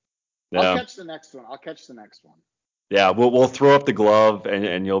 Yeah. I'll catch the next one. Yeah, we'll throw up the glove,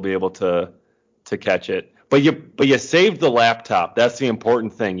 and you'll be able to catch it. But you saved the laptop. That's the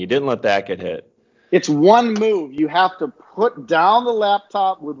important thing. You didn't let that get hit. It's one move. You have to put down the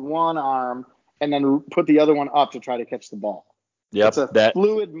laptop with one arm and then put the other one up to try to catch the ball. Yep, it's a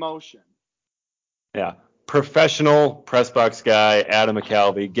fluid motion. Yeah, professional press box guy Adam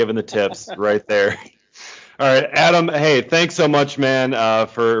McCalvy giving the tips right there. All right, Adam. Hey, thanks so much, man,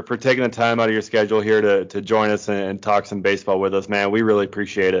 for taking the time out of your schedule here to join us and talk some baseball with us, man. We really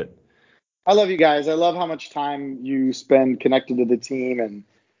appreciate it. I love you guys. I love how much time you spend connected to the team, and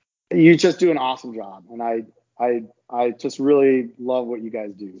you just do an awesome job. And I just really love what you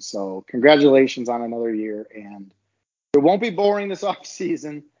guys do. So congratulations on another year, and it won't be boring this off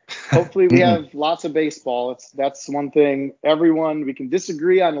season. Hopefully we have lots of baseball. That's one thing. We can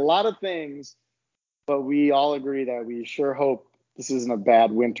disagree on a lot of things, but we all agree that we sure hope this isn't a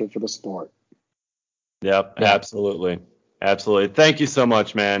bad winter for the sport. Yep, yeah. Absolutely. Thank you so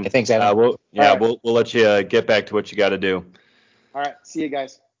much, man. Hey, thanks, Adam. We'll let you get back to what you got to do. All right. See you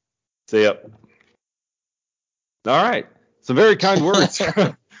guys. See ya. All right. Some very kind words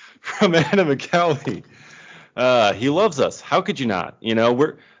from Adam McCalvy. He loves us. How could you not?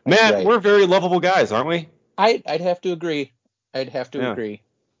 We're very lovable guys, aren't we? I'd have to agree. Agree.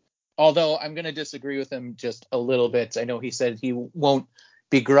 Although I'm going to disagree with him just a little bit. I know he said he won't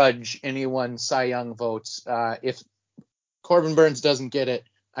begrudge anyone Cy Young votes. If Corbin Burnes doesn't get it,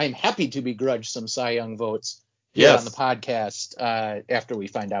 I'm happy to begrudge some Cy Young votes here on the podcast after we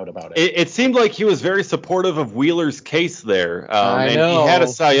find out about it. It seemed like he was very supportive of Wheeler's case there. I know. And he had a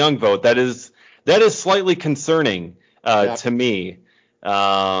Cy Young vote. That is slightly concerning to me.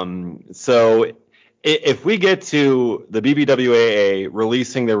 So if we get to the BBWAA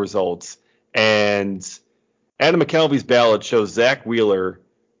releasing their results and Adam McCalvy's ballot shows Zach Wheeler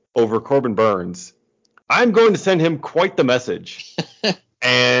over Corbin Burnes, I'm going to send him quite the message.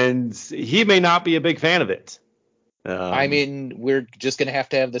 And he may not be a big fan of it. I mean, we're just going to have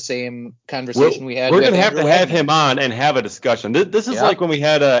the same conversation we had. We're going to have him on and have a discussion. This is like when we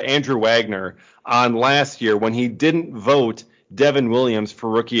had Andrew Wagner on last year when he didn't vote Devin Williams for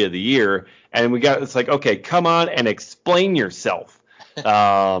Rookie of the Year. And it's like, okay, come on and explain yourself.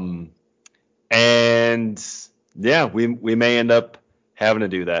 And yeah, we may end up having to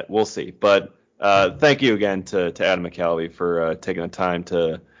do that. We'll see. But thank you again to Adam McCalvy for taking the time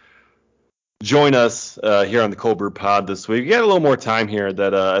to join us here on the Cold Brew Pod this week. We got a little more time here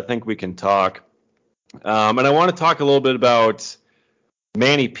that I think we can talk. And I want to talk a little bit about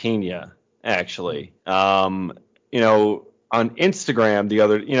Manny Pena, actually. On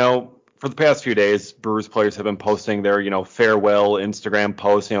Instagram for the past few days, Brewers players have been posting their, farewell Instagram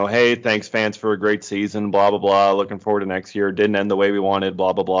posts, hey, thanks fans for a great season, blah, blah, blah. Looking forward to next year. Didn't end the way we wanted,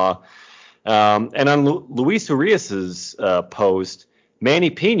 blah, blah, blah. And on Luis Urias's post, Manny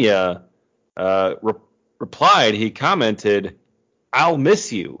Pena replied, he commented, "I'll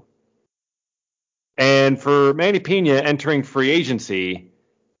miss you." And for Manny Pena entering free agency,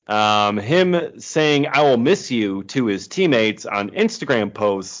 him saying "I will miss you" to his teammates on Instagram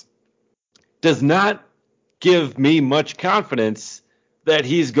posts does not give me much confidence that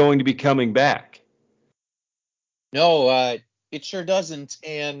he's going to be coming back. No, it sure doesn't.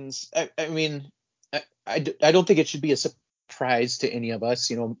 And I mean, I don't think it should be a surprise to any of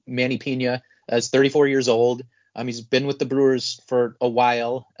us. Manny Pena is 34 years old. He's been with the Brewers for a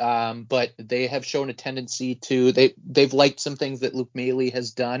while, but they have shown a tendency to they've liked some things that Luke Maile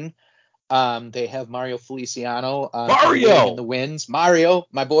has done. They have Mario Feliciano in the wins. Mario,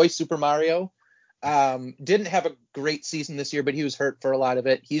 my boy, Super Mario, didn't have a great season this year, but he was hurt for a lot of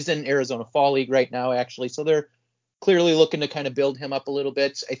it. He's in Arizona Fall League right now, actually, so they're clearly looking to kind of build him up a little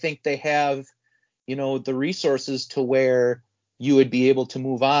bit. I think they have, the resources to where you would be able to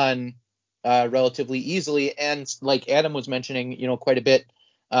move on relatively easily. And like Adam was mentioning, quite a bit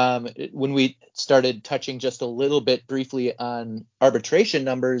when we started touching just a little bit briefly on arbitration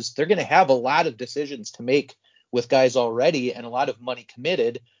numbers, they're going to have a lot of decisions to make with guys already and a lot of money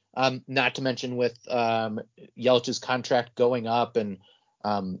committed. Not to mention with Yelich's contract going up and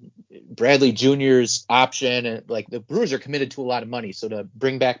Bradley Jr.'s option, and like the Brewers are committed to a lot of money. So to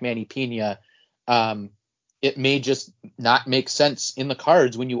bring back Manny Pena, it may just not make sense in the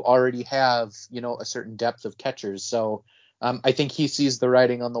cards when you already have, a certain depth of catchers. So I think he sees the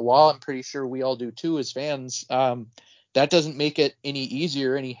writing on the wall. I'm pretty sure we all do too as fans. That doesn't make it any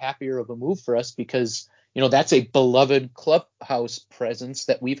easier, any happier of a move for us because, that's a beloved clubhouse presence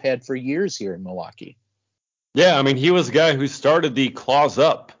that we've had for years here in Milwaukee. Yeah, I mean, he was the guy who started the claws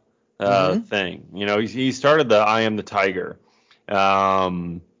up thing. He started the I am the Tiger.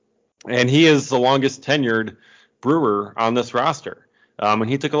 And he is the longest tenured Brewer on this roster. And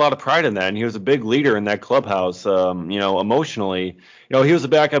he took a lot of pride in that, and he was a big leader in that clubhouse, emotionally. He was a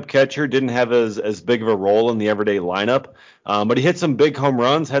backup catcher, didn't have as big of a role in the everyday lineup, but he hit some big home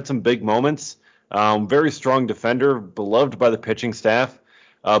runs, had some big moments. Very strong defender, beloved by the pitching staff.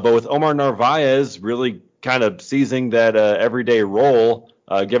 But with Omar Narvaez really kind of seizing that everyday role,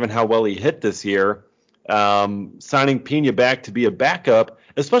 given how well he hit this year, signing Pena back to be a backup,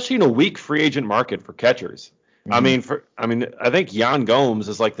 especially in a weak free agent market for catchers. Mm-hmm. I think Yan Gomes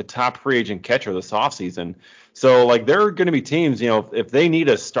is like the top free agent catcher this offseason. So like there are going to be teams, if they need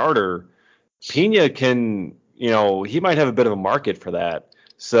a starter, Pena can, he might have a bit of a market for that.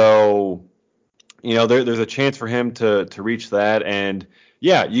 So, there's a chance for him to reach that. And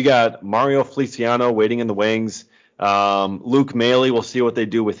yeah, you got Mario Feliciano waiting in the wings. Luke Maile, we'll see what they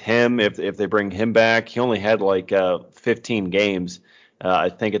do with him if they bring him back. He only had like 15 games, I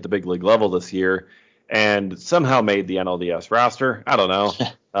think, at the big league level this year, and somehow made the NLDS roster. I don't know.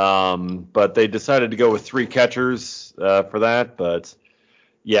 But they decided to go with 3 catchers for that. But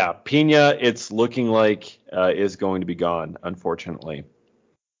yeah, Pena, it's looking like is going to be gone, unfortunately.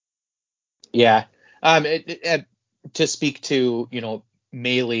 Yeah. To speak to,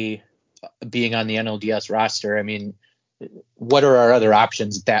 Maile being on the NLDS roster, I mean, what are our other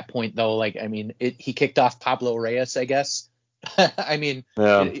options at that point, though? Like, I mean, he kicked off Pablo Reyes, I guess. I mean,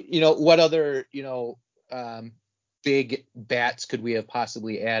 yeah. What other, big bats could we have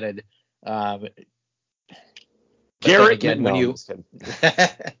possibly added? Garrett again, when you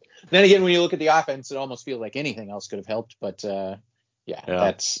then again, when you look at the offense, it almost feels like anything else could have helped. But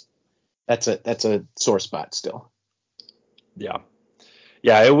yeah. That's a sore spot still. Yeah,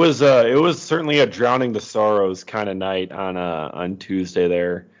 it was certainly a drowning the sorrows kind of night on Tuesday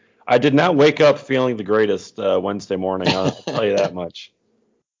there. I did not wake up feeling the greatest Wednesday morning. I'll tell you that much.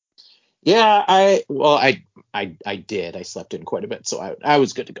 Yeah, I did. I slept in quite a bit, so I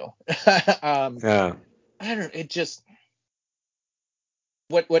was good to go. Yeah. I don't know. It just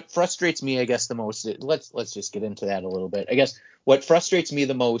what frustrates me, I guess, the most. Let's just get into that a little bit. I guess what frustrates me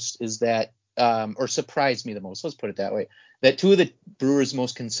the most is that, or surprised me the most. Let's put it that way. That 2 of the Brewers'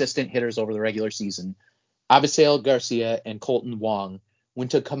 most consistent hitters over the regular season, Avisail Garcia and Colton Wong,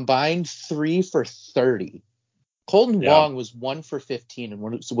 went to combined 3 for 30. Colton Wong was 1 for 15 and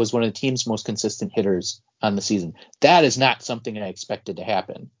was one of the team's most consistent hitters on the season. That is not something I expected to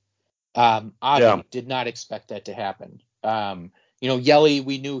happen. Avi did not expect that to happen. Yelly,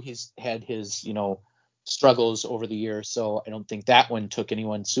 we knew he's had his, struggles over the years, so I don't think that one took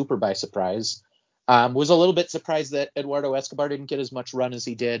anyone super by surprise. Was a little bit surprised that Eduardo Escobar didn't get as much run as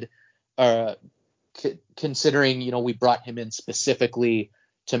he did, considering, we brought him in specifically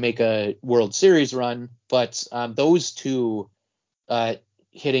to make a World Series run. But those 2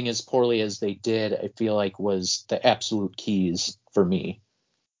 hitting as poorly as they did, I feel like was the absolute keys for me.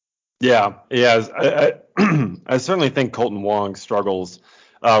 Yeah. I certainly think Colton Wong's struggles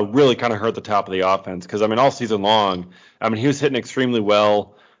really kind of hurt the top of the offense because, all season long, he was hitting extremely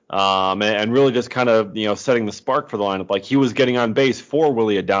well. And really just kind of, setting the spark for the lineup. Like he was getting on base for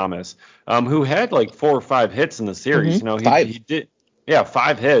Willy Adames, who had like 4 or 5 hits in the series. Mm-hmm. He did. Yeah,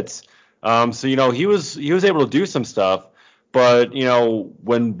 5 hits. So, he was able to do some stuff. But,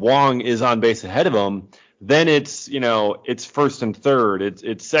 when Wong is on base ahead of him, then it's, it's first and third.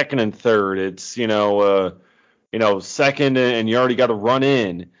 It's second and third. It's, second and you already got to run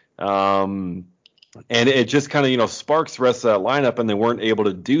in. And it just kind of, sparks the rest of that lineup, and they weren't able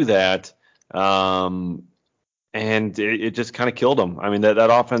to do that. And it just kind of killed them. That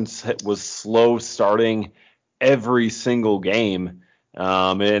offense was slow starting every single game.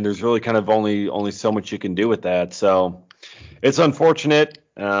 And there's really kind of only so much you can do with that. So it's unfortunate,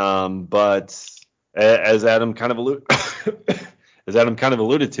 but as Adam kind of alluded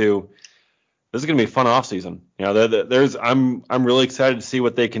to, this is going to be a fun offseason. I'm really excited to see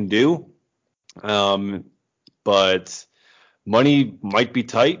what they can do. But money might be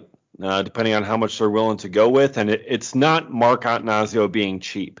tight, depending on how much they're willing to go with. And it's not Mark Attanasio being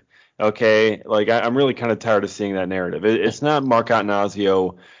cheap. Okay, like I'm really kind of tired of seeing that narrative. It's not Mark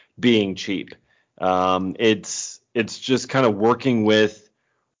Attanasio being cheap. It's just kind of working with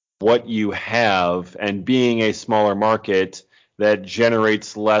what you have and being a smaller market that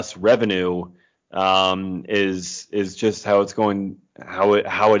generates less revenue is just how it's going, how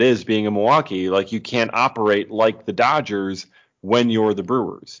it is being in Milwaukee. Like, you can't operate like the Dodgers when you're the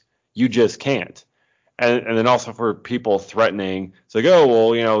Brewers. You just can't. And then also for people threatening, it's like, oh,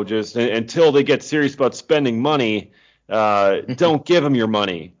 well, just until they get serious about spending money, don't give them your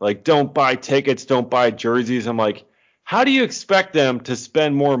money. Like, don't buy tickets, don't buy jerseys. I'm like, how do you expect them to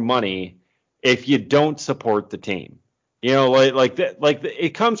spend more money if you don't support the team? Like that, it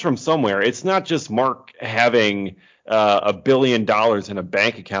comes from somewhere. It's not just Mark having $1 billion in a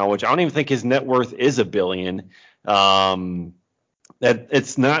bank account, which I don't even think his net worth is $1 billion. That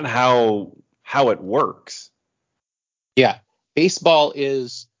it's not how it works. Yeah, baseball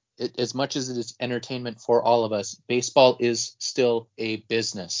is, as much as it is entertainment for all of us, baseball is still a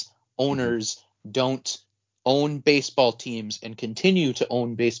business. Owners don't own baseball teams and continue to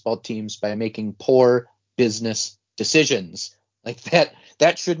own baseball teams by making poor business decisions. Like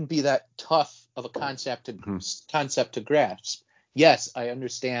that shouldn't be that tough of a concept to grasp. Yes, I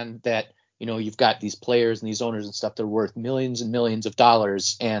understand that, you've got these players and these owners and stuff that are worth millions and millions of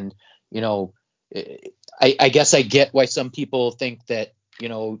dollars, and I guess I get why some people think that,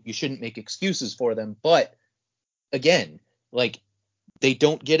 you shouldn't make excuses for them. But again, like, they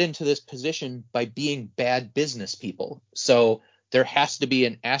don't get into this position by being bad business people. So there has to be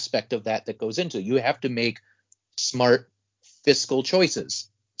an aspect of that goes into it. You have to make smart fiscal choices.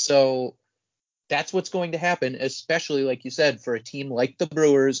 So that's what's going to happen, especially, like you said, for a team like the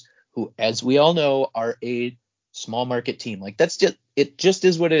Brewers, who, as we all know, are a small market team. Like, it just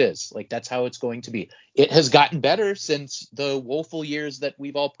is what it is. Like, that's how it's going to be. It has gotten better since the woeful years that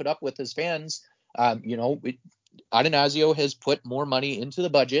we've all put up with as fans. Attanasio has put more money into the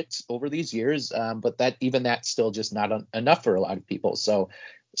budget over these years, but that's still just not enough for a lot of people. So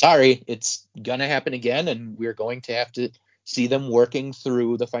sorry, it's gonna happen again, and we're going to have to see them working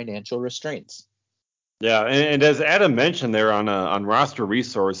through the financial restraints. Yeah, and as Adam mentioned there on Roster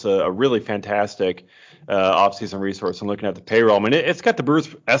Resource, a really fantastic offseason resource. I'm looking at the payroll. I mean, it's got the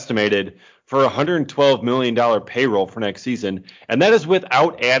Brewers estimated for $112 million payroll for next season, and that is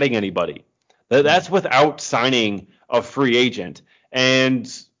without adding anybody. That's without signing a free agent, and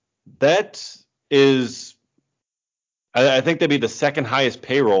that is, I think that'd be the second highest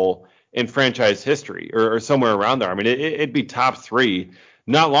payroll in franchise history, or somewhere around there. I mean, it'd be top three.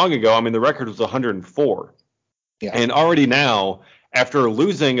 Not long ago, I mean, the record was 104. Yeah. And already now, after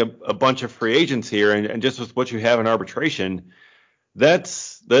losing a bunch of free agents here, and just with what you have in arbitration,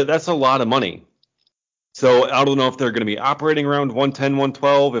 that's a lot of money. So I don't know if they're going to be operating around 110,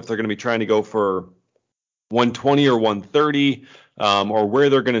 112, if they're going to be trying to go for 120 or 130, or where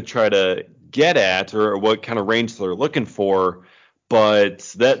they're going to try to get at, or what kind of range they're looking for.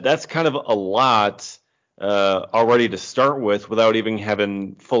 But that's kind of a lot already to start with, without even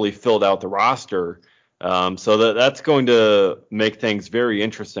having fully filled out the roster. So that's going to make things very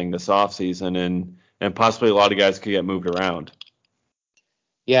interesting this offseason, and possibly a lot of guys could get moved around.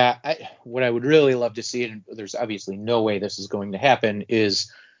 Yeah, what I would really love to see, and there's obviously no way this is going to happen,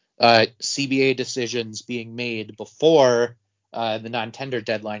 is CBA decisions being made before the non-tender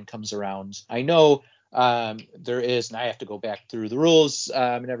deadline comes around. I know there is, and I have to go back through the rules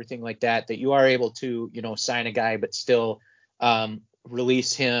and everything like that you are able to, sign a guy but still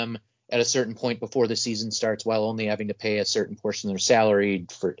release him at a certain point before the season starts, while only having to pay a certain portion of their salary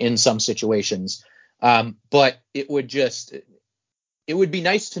in some situations. But it would be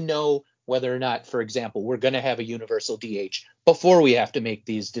nice to know whether or not, for example, we're going to have a universal DH before we have to make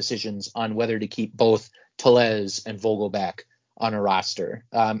these decisions on whether to keep both Tellez and Vogelbach on a roster.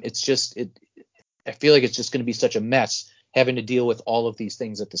 I feel like it's just going to be such a mess having to deal with all of these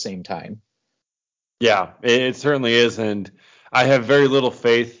things at the same time. Yeah, it certainly is. And I have very little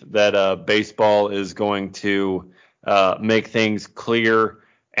faith that baseball is going to make things clear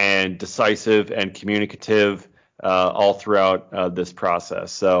and decisive and communicative all throughout this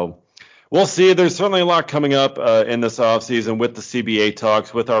process. So we'll see. There's certainly a lot coming up in this offseason with the CBA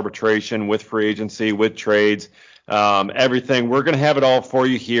talks, with arbitration, with free agency, with trades. everything. We're going to have it all for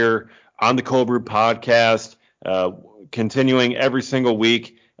you here on the Cold Brew Podcast, continuing every single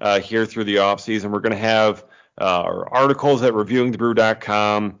week here through the offseason. We're going to have our articles at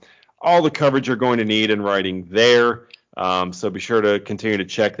reviewingthebrew.com. All the coverage you're going to need in writing there. So be sure to continue to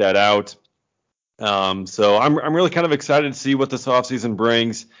check that out. So I'm really kind of excited to see what this offseason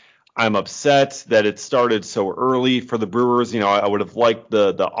brings. I'm upset that it started so early for the Brewers. I would have liked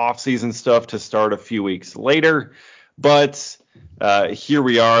the offseason stuff to start a few weeks later, but here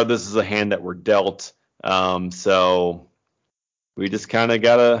we are. This is a hand that we're dealt. So we just kind of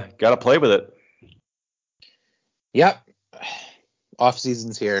gotta play with it. Yep.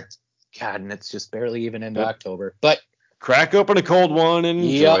 Offseason's here. God, and it's just barely even into October. But crack open a cold one and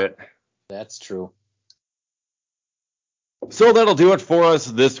enjoy it. That's true. So that'll do it for us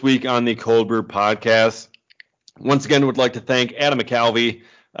this week on the Cold Brew Podcast. Once again, would like to thank Adam McCalvey,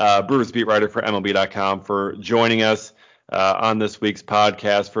 Brewers beat writer for MLB.com, for joining us on this week's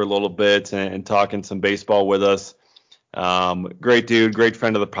podcast for a little bit and talking some baseball with us. Great dude, great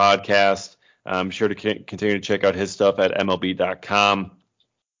friend of the podcast. I'm sure to continue to check out his stuff at MLB.com.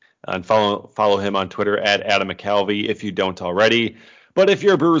 And follow him on Twitter at Adam McCalvey if you don't already. But if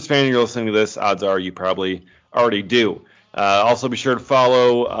you're a Brewers fan and you're listening to this, odds are you probably already do. Also be sure to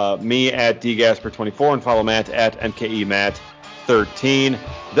follow me at dgasper24 and follow Matt at mkematt13.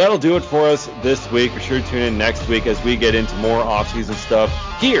 That'll do it for us this week. Be sure to tune in next week as we get into more offseason stuff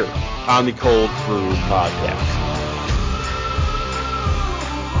here on the Cold Brew Podcast.